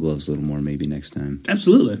off the gloves a little more maybe next time.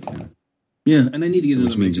 Absolutely. Yeah, and I need to get another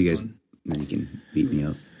Which means you guys microphone. then you can beat me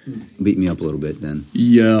up. Beat me up a little bit then.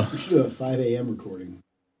 Yeah, We should do a 5 a.m. recording.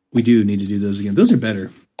 we do need to do those again. Those are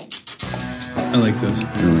better. I like those.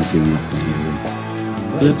 I don't like doing that.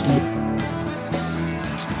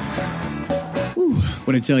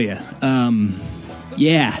 What'd I tell you?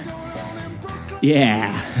 Yeah.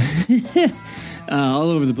 All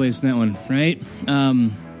over the place in that one, right?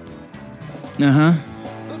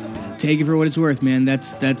 Take it for what it's worth, man.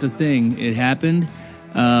 That's a thing. It happened.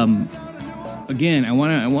 Again, I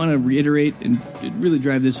want to reiterate and really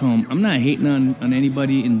drive this home. I'm not hating on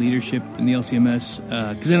anybody in leadership in the LCMS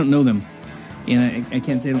because I don't know them, and I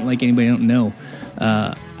can't say I don't like anybody I don't know.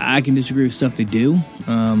 I can disagree with stuff they do,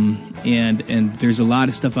 and there's a lot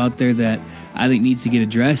of stuff out there that I think needs to get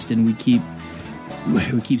addressed, and we keep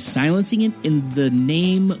silencing it in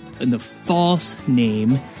the false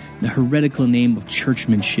name, the heretical name of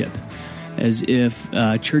churchmanship, as if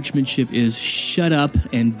churchmanship is shut up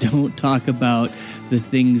and don't talk about the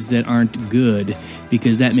things that aren't good,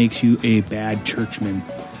 because that makes you a bad churchman.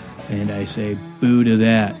 And I say boo to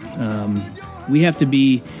that. We have to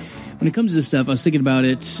be, when it comes to this stuff, I was thinking about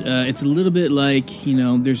it, it's a little bit like,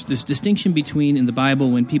 there's this distinction between, in the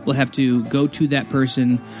Bible, when people have to go to that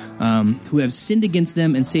person who have sinned against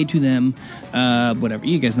them and say to them, whatever,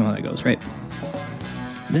 you guys know how that goes, right?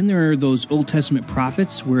 Then there are those Old Testament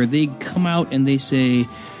prophets where they come out and they say,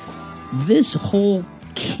 this whole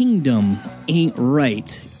kingdom ain't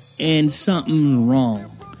right and something wrong.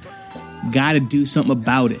 Got to do something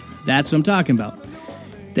about it. That's what I'm talking about.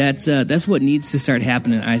 That's what needs to start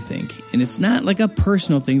happening, I think. And it's not like a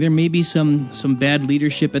personal thing. There may be some bad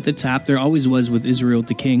leadership at the top. There always was with Israel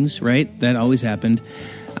to kings, right? That always happened.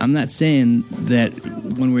 I'm not saying that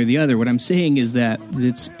one way or the other. What I'm saying is that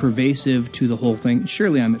it's pervasive to the whole thing.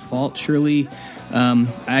 Surely I'm at fault. Surely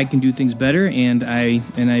I can do things better, and I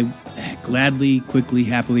gladly, quickly,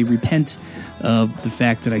 happily repent of the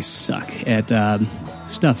fact that I suck at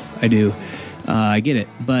stuff I do. I get it,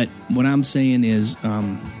 but what I'm saying is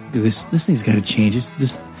this thing's got to change.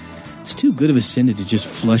 It's too good of a sin to just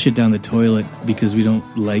flush it down the toilet because we don't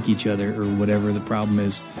like each other or whatever the problem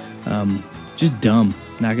is. Just dumb.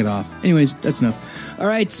 Knock it off. Anyways, that's enough. All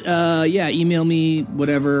right. Email me,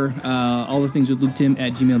 whatever. All the things with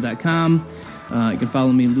LukeTim@gmail.com. You can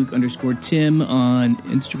follow me, Luke_Tim, on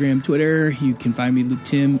Instagram, Twitter. You can find me, Luke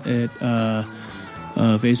Tim, at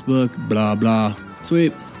Facebook, blah, blah.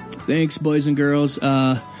 Sweet. Thanks, boys and girls.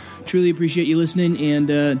 Truly appreciate you listening, and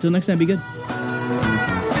until next time, be good.